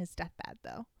form on his deathbed,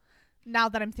 though. Now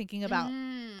that I'm thinking about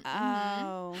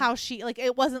Oh. how she, like,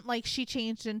 it wasn't like she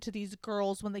changed into these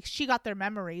girls when, like, she got their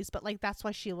memories, but, like, that's why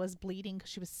she was bleeding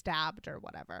because she was stabbed or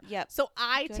whatever. Yep. So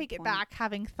I Good take it point. back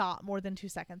having thought more than 2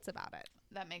 seconds about it.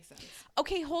 That makes sense.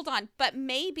 Okay, hold on. But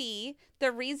maybe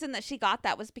the reason that she got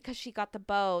that was because she got the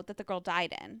bow that the girl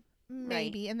died in.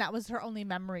 Maybe. And that was her only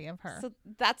memory of her. So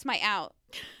that's my out.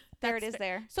 There That's it is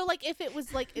there. So, like, if it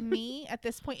was, like, me at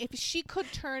this point, if she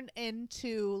could turn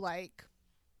into, like,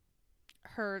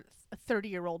 her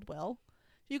 30-year-old Will,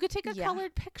 you could take a Yeah.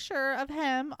 colored picture of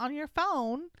him on your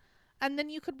phone, and then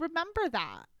you could remember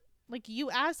that. Like, you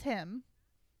as him.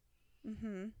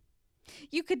 Mm-hmm.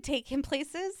 You could take him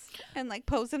places and, like,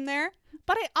 pose him there.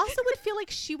 But I also would feel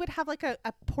like she would have, like, a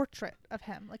portrait of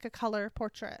him, like a color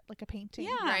portrait, like a painting.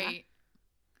 Yeah. Right.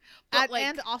 But, like,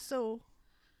 And also,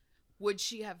 would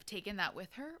she have taken that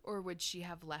with her, or would she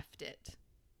have left it?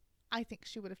 I think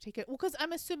she would have taken, well, because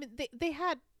I'm assuming they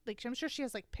had, like, I'm sure she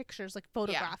has, like, pictures, like,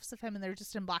 photographs of him, and they're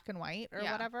just in black and white or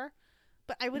Yeah. whatever.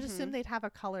 But I would assume Mhm. they'd have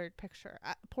a colored picture,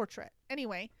 portrait.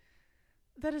 Anyway,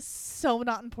 that is so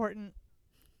not important.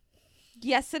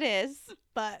 Yes, it is.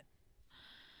 But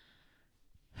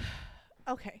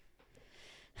okay.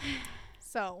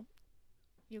 So,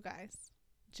 you guys,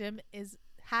 Jim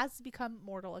has become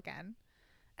mortal again,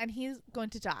 and he's going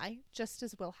to die just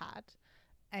as Will had,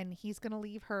 and he's going to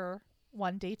leave her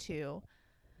one day too.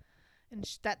 And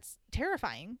that's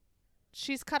terrifying.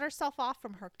 She's cut herself off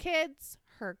from her kids,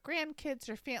 her grandkids,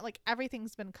 her family, like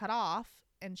everything's been cut off,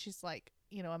 and she's like,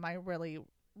 you know, am I really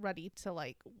ready to,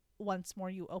 like, once more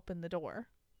you open the door,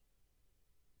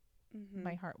 Mm-hmm.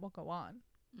 my heart will go on.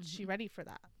 Is she ready for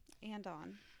that? And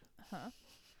on. Uh-huh.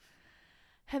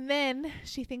 And then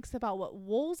she thinks about what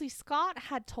Wolsey Scott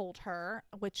had told her,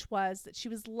 which was that she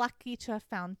was lucky to have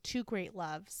found two great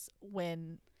loves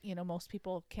when, you know, most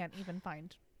people can't even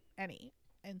find any.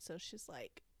 And so she's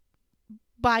like,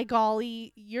 by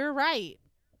golly, you're right.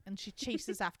 And she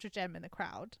chases after Jem in the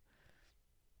crowd.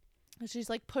 And she's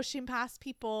like pushing past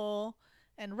people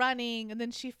and running, and then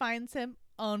she finds him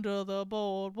under the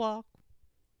boardwalk.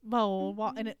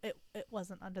 And it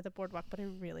wasn't under the boardwalk, but I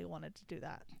really wanted to do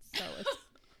that. So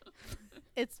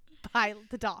it's by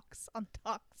the docks, on the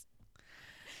docks.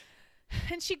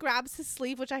 And she grabs his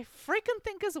sleeve, which I freaking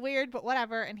think is weird, but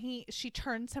whatever. And she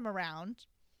turns him around,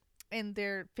 and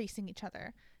they're facing each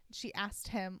other. She asked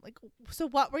him, like, so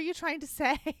what were you trying to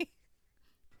say?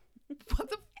 What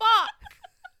the fuck?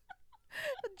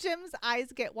 Jim's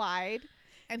eyes get wide,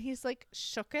 and he's like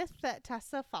shooketh that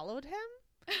Tessa followed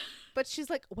him. But she's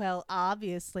like, well,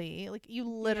 obviously, like, you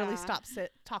literally Yeah. stop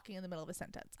talking in the middle of a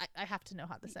sentence. I have to know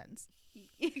how this ends.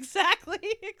 Exactly.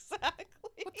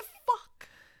 What the fuck?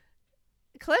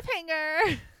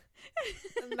 Cliffhanger.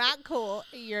 Not cool.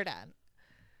 You're done.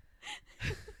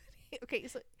 Okay,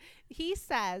 so he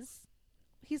says,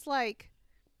 he's like,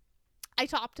 I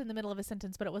stopped in the middle of a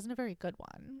sentence, but it wasn't a very good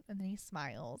one. And then he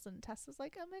smiles, and Tessa's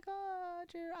like, oh my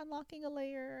God, you're unlocking a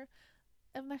layer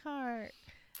of my heart.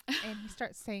 And he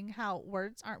starts saying how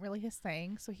words aren't really his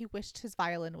thing, so he wished his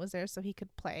violin was there so he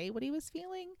could play what he was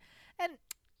feeling. And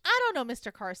I don't know,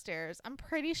 Mr. Carstairs. I'm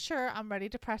pretty sure I'm ready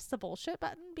to press the bullshit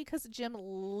button because Jim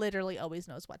literally always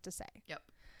knows what to say. Yep.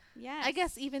 Yes. I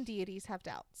guess even deities have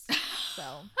doubts. So,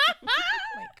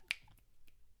 like,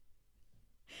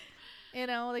 you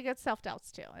know, they get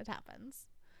self-doubts too. It happens.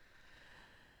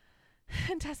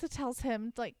 And Tessa tells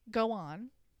him, like, go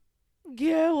on.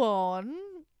 Go on.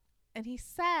 And he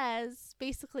says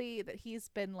basically that he's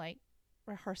been, like,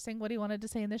 rehearsing what he wanted to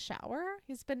say in the shower.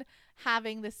 He's been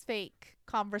having this fake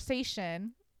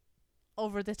conversation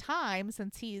over the time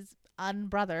since he's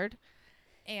unbrothered.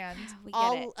 And We get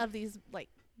all it. of these, like,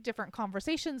 different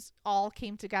conversations all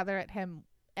came together at him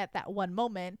at that one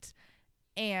moment.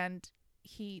 And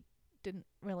he didn't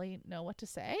really know what to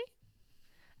say.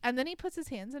 And then he puts his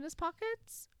hands in his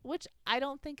pockets, which I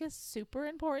don't think is super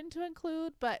important to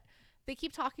include, but they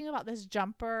keep talking about this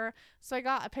jumper. So I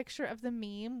got a picture of the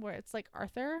meme where it's like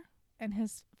Arthur and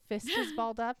his fist is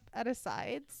balled up at his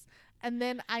sides. And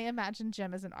then I imagine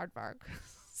Jim as an aardvark.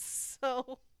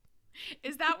 So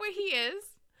Is that what he is?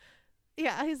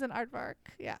 yeah, he's an aardvark.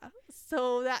 Yeah.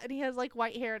 So that, and he has like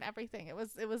white hair and everything. It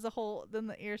was a whole, then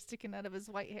the ear sticking out of his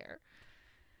white hair.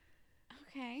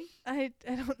 Okay. I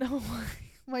don't know why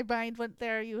my mind went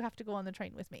there. You have to go on the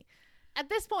train with me. At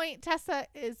this point, Tessa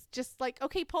is just like,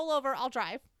 okay, pull over. I'll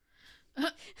drive.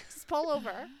 Just pull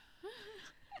over.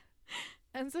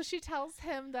 And so she tells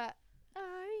him that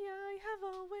I have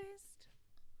always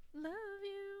loved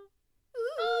you.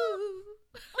 Ooh.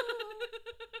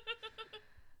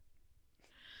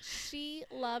 She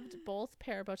loved both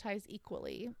pair bow ties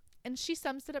equally, and she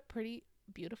sums it up pretty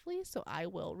beautifully, so I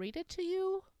will read it to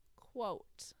you.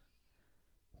 Quote,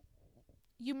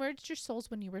 "You merged your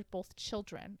souls when you were both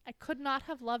children. I could not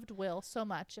have loved Will so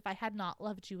much if I had not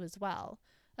loved you as well.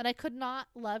 And I could not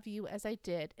love you as I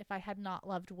did if I had not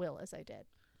loved Will as I did."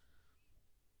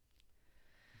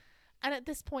 And at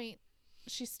this point,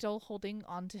 she's still holding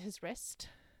onto his wrist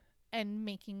and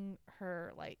making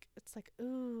her like, it's like,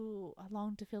 ooh, I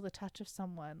long to feel the touch of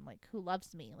someone like who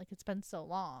loves me. Like, it's been so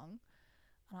long.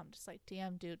 And I'm just like,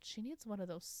 damn, dude, she needs one of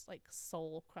those like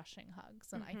soul crushing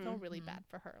hugs. And I feel really bad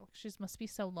for her. Like, she must be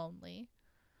so lonely.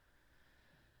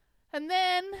 And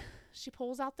then she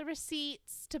pulls out the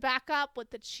receipts to back up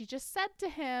what that she just said to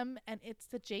him. And it's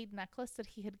the jade necklace that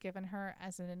he had given her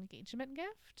as an engagement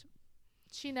gift.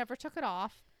 She never took it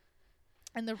off.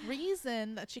 And the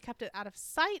reason that she kept it out of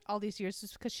sight all these years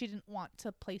was because she didn't want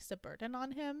to place a burden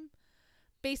on him.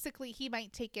 Basically, he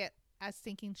might take it as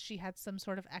thinking she had some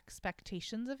sort of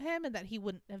expectations of him and that he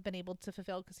wouldn't have been able to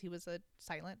fulfill because he was a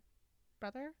silent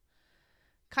brother.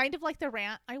 Kind of like the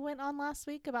rant I went on last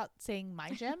week about saying my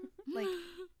gem. Like,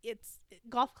 it's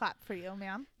golf clap for you,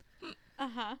 ma'am.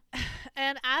 Uh-huh.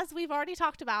 And as we've already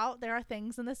talked about, there are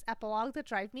things in this epilogue that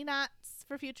drive me nuts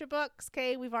for future books.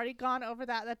 Okay, we've already gone over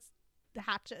that. That's the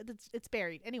hatchet. It's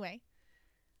buried. Anyway,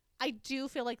 I do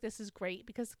feel like this is great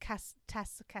because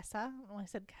Tessa, oh, I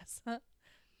said Kessa.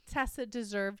 Tessa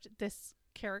deserved this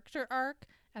character arc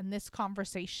and this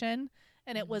conversation.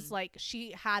 And it was like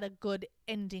she had a good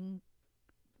ending,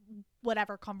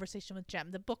 whatever conversation with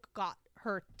Jem. The book got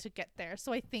her to get there.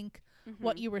 So I think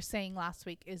what you were saying last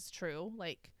week is true.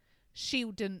 Like, she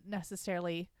didn't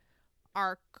necessarily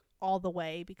arc all the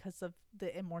way because of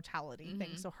the immortality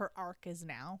thing. So her arc is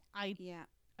now. I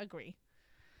agree.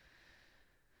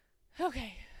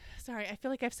 Okay. Sorry. I feel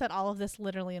like I've said all of this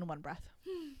literally in one breath.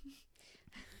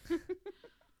 I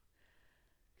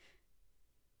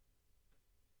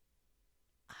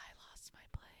lost my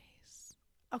place.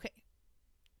 Okay.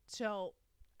 So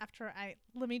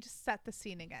let me just set the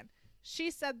scene again.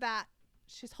 She said that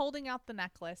she's holding out the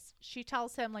necklace. She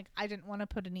tells him, like, I didn't want to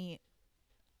put any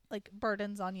like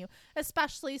burdens on you,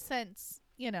 especially since,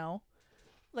 you know,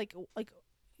 like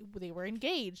they were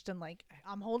engaged and like,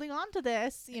 I'm holding on to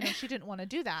this, you know. She didn't want to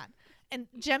do that. And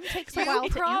Jem takes a while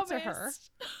to answer her.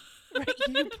 Right,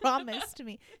 you promised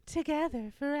me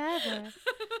together forever.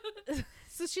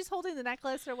 So she's holding the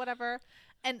necklace or whatever,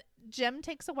 and Jem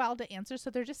takes a while to answer, so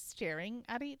they're just staring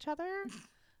at each other.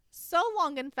 So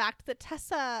long, in fact, that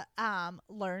Tessa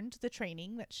learned the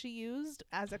training that she used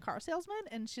as a car salesman,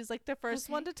 and she's like, the first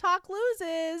one to talk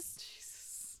loses.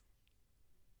 Jesus.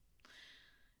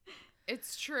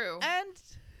 It's true.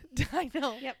 And I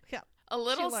know. Yep. A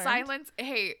little silence.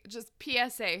 Hey, just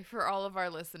PSA for all of our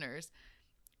listeners.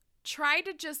 Try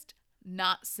to just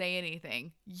not say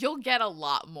anything. You'll get a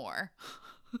lot more.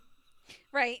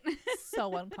 Right.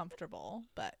 So uncomfortable,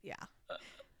 but yeah.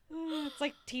 It's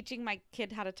like teaching my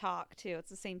kid how to talk too. It's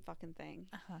the same fucking thing.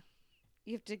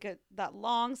 You have to get that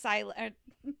long silence,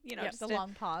 you know, Yep, just the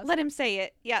long pause. let him say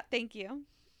it. Yeah, thank you.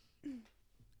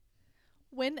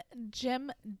 When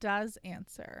Jem does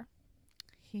answer,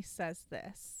 he says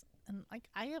this, and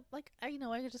I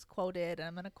know I just quoted, and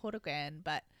I'm gonna quote again,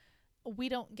 but we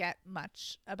don't get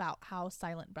much about how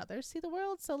silent brothers see the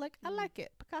world, so like I like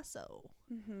it. Picasso.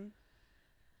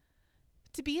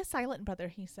 To be a silent brother,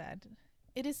 he said,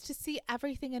 it is to see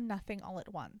everything and nothing all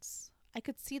at once. I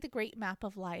could see the great map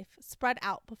of life spread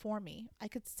out before me. I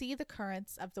could see the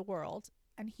currents of the world,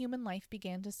 and human life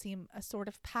began to seem a sort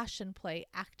of passion play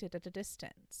acted at a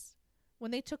distance.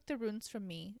 When they took the runes from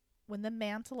me, when the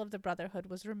mantle of the brotherhood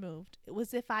was removed, it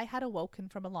was as if I had awoken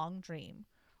from a long dream,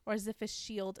 or as if a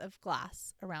shield of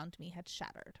glass around me had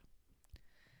shattered.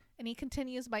 And he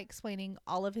continues by explaining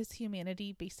all of his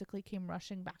humanity basically came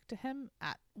rushing back to him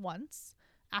at once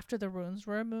after the runes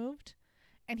were removed.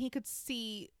 And he could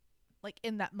see, like,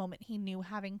 in that moment, he knew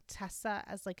having Tessa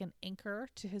as like an anchor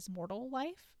to his mortal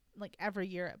life, like every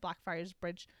year at Blackfriars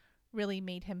Bridge, really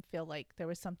made him feel like there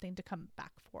was something to come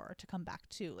back for, to come back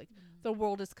to. Like, the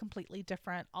world is completely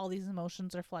different. All these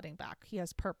emotions are flooding back. He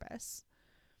has purpose.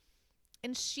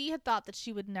 And she had thought that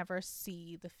she would never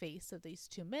see the face of these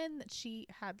two men that she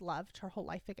had loved her whole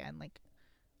life again. Like,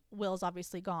 Will's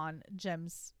obviously gone.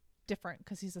 Jem's different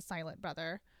because he's a silent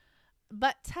brother.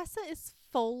 But Tessa is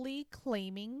fully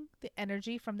claiming the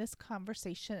energy from this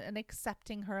conversation and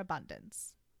accepting her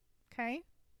abundance. Okay?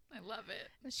 I love it.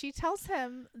 And she tells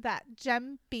him that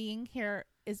Jem being here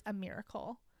is a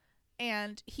miracle.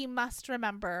 And he must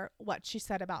remember what she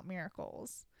said about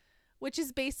miracles. which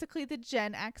is basically the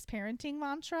Gen X parenting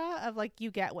mantra of like, you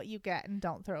get what you get and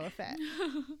don't throw a fit.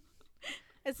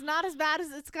 It's not as bad as,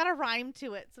 it's got a rhyme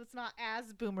to it, so it's not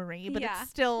as boomery, but Yeah.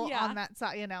 it's still Yeah. on that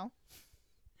side, you know.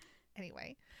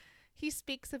 Anyway, he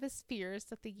speaks of his fears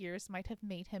that the years might have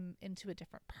made him into a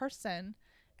different person,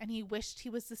 and he wished he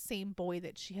was the same boy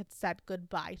that she had said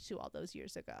goodbye to all those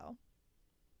years ago.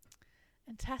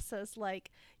 And Tessa's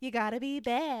like, you gotta be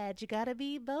bad, you gotta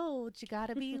be bold, you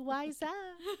gotta be wiser.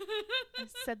 I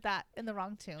said that in the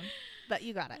wrong tune, but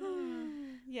you got it.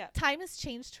 Yeah. Time has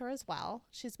changed her as well.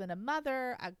 She's been a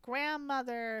mother, a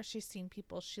grandmother. She's seen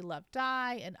people she loved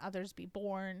die and others be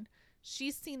born.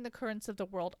 She's seen the currents of the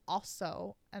world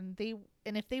also, and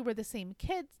if they were the same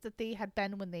kids that they had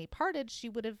been when they parted, she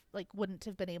wouldn't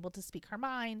have been able to speak her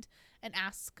mind and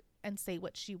ask and say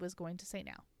what she was going to say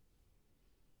now.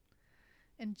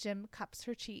 And Jim cups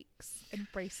her cheeks and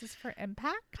braces for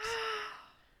impact.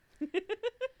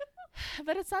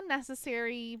 But it's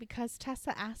unnecessary because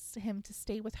Tessa asks him to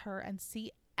stay with her and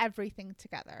see everything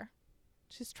together.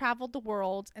 She's traveled the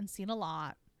world and seen a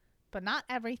lot, but not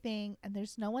everything, and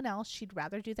there's no one else she'd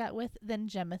rather do that with than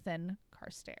Jemathan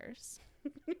Carstairs.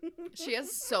 She has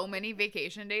so many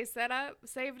vacation days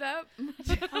saved up.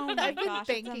 Oh my I've been gosh,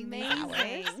 it's banking these hours.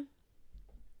 amazing.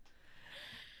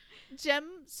 Jim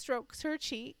strokes her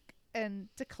cheek and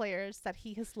declares that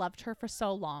he has loved her for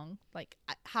so long. Like,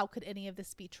 how could any of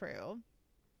this be true?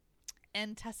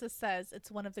 And Tessa says it's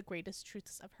one of the greatest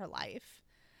truths of her life.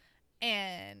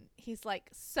 And he's like,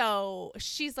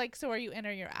 she's like, so are you in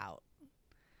or you're out?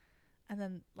 And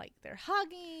then, like, they're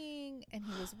hugging, and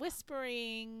he was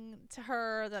whispering to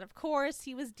her that, of course,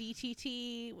 he was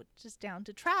DTT, which is down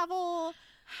to travel.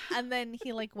 And then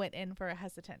he, like, went in for a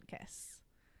hesitant kiss.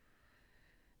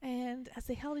 And as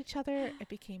they held each other, it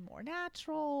became more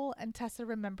natural. And Tessa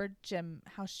remembered Jim,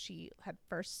 how she had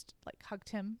first, like, hugged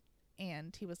him.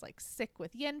 And he was, like, sick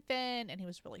with Yinfen, and he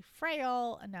was really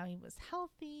frail. And now he was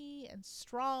healthy and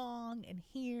strong and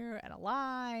here and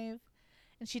alive.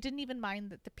 And she didn't even mind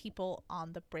that the people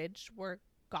on the bridge were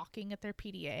gawking at their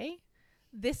PDA.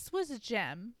 This was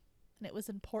Jim, and it was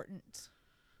important.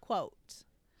 Quote,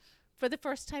 for the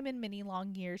first time in many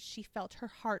long years, she felt her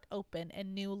heart open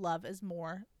and knew love is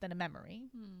more than a memory.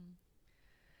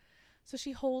 So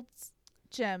she holds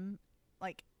Jim,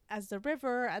 like, as the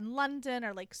river and London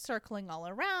are, like, circling all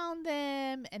around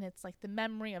them. And it's, like, the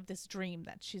memory of this dream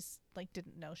that she's, like,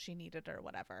 didn't know she needed or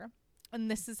whatever. And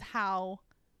this is how,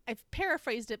 I've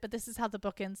paraphrased it, but this is how the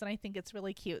book ends. And I think it's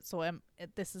really cute. So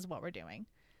this is what we're doing.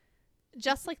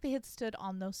 Just like they had stood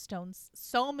on those stones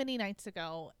so many nights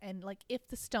ago, and like if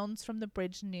the stones from the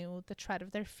bridge knew the tread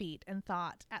of their feet and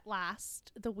thought, at last,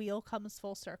 the wheel comes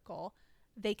full circle,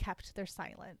 they kept their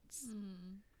silence.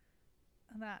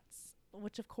 And that's,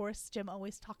 which of course Jim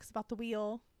always talks about the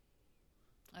wheel.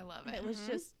 I love And it. it was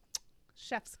just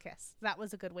chef's kiss. That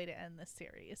was a good way to end this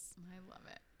series. I love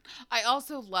it. I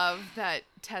also love that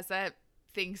Tessa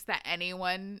thinks that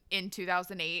anyone in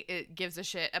 2008 gives a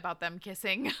shit about them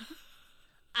kissing.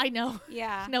 I know.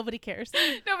 Yeah. Nobody cares.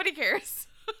 Nobody cares.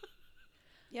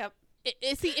 Yep.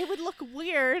 See, it would look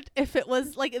weird if it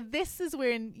was like, this is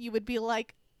when you would be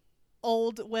like,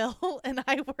 old Will and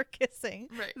I were kissing.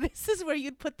 Right. This is where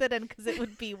you'd put that in because it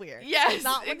would be weird. Yes,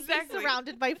 Not when exactly. he's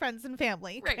surrounded by friends and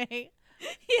family. Right. Okay?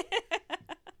 Yeah.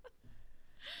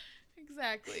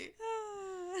 Exactly.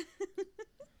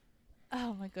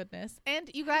 Oh my goodness. And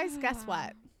you guys, guess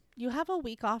what? You have a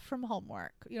week off from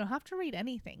homework. You don't have to read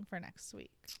anything for next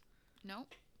week.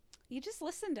 Nope. You just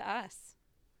listen to us.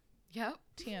 Yep.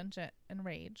 Tangent and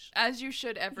rage. As you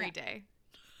should every Yeah. day.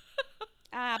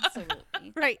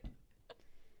 Absolutely. Right.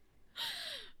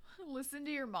 Listen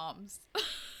to your moms.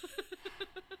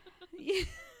 Yeah.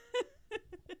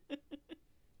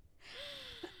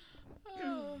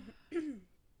 Oh.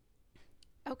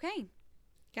 Okay,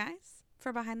 guys,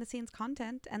 for behind the scenes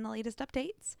content and the latest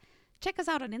updates, check us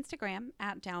out on Instagram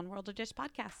at Downworld a Dish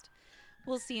Podcast.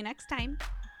 We'll see you next time.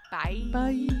 Bye.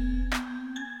 Bye.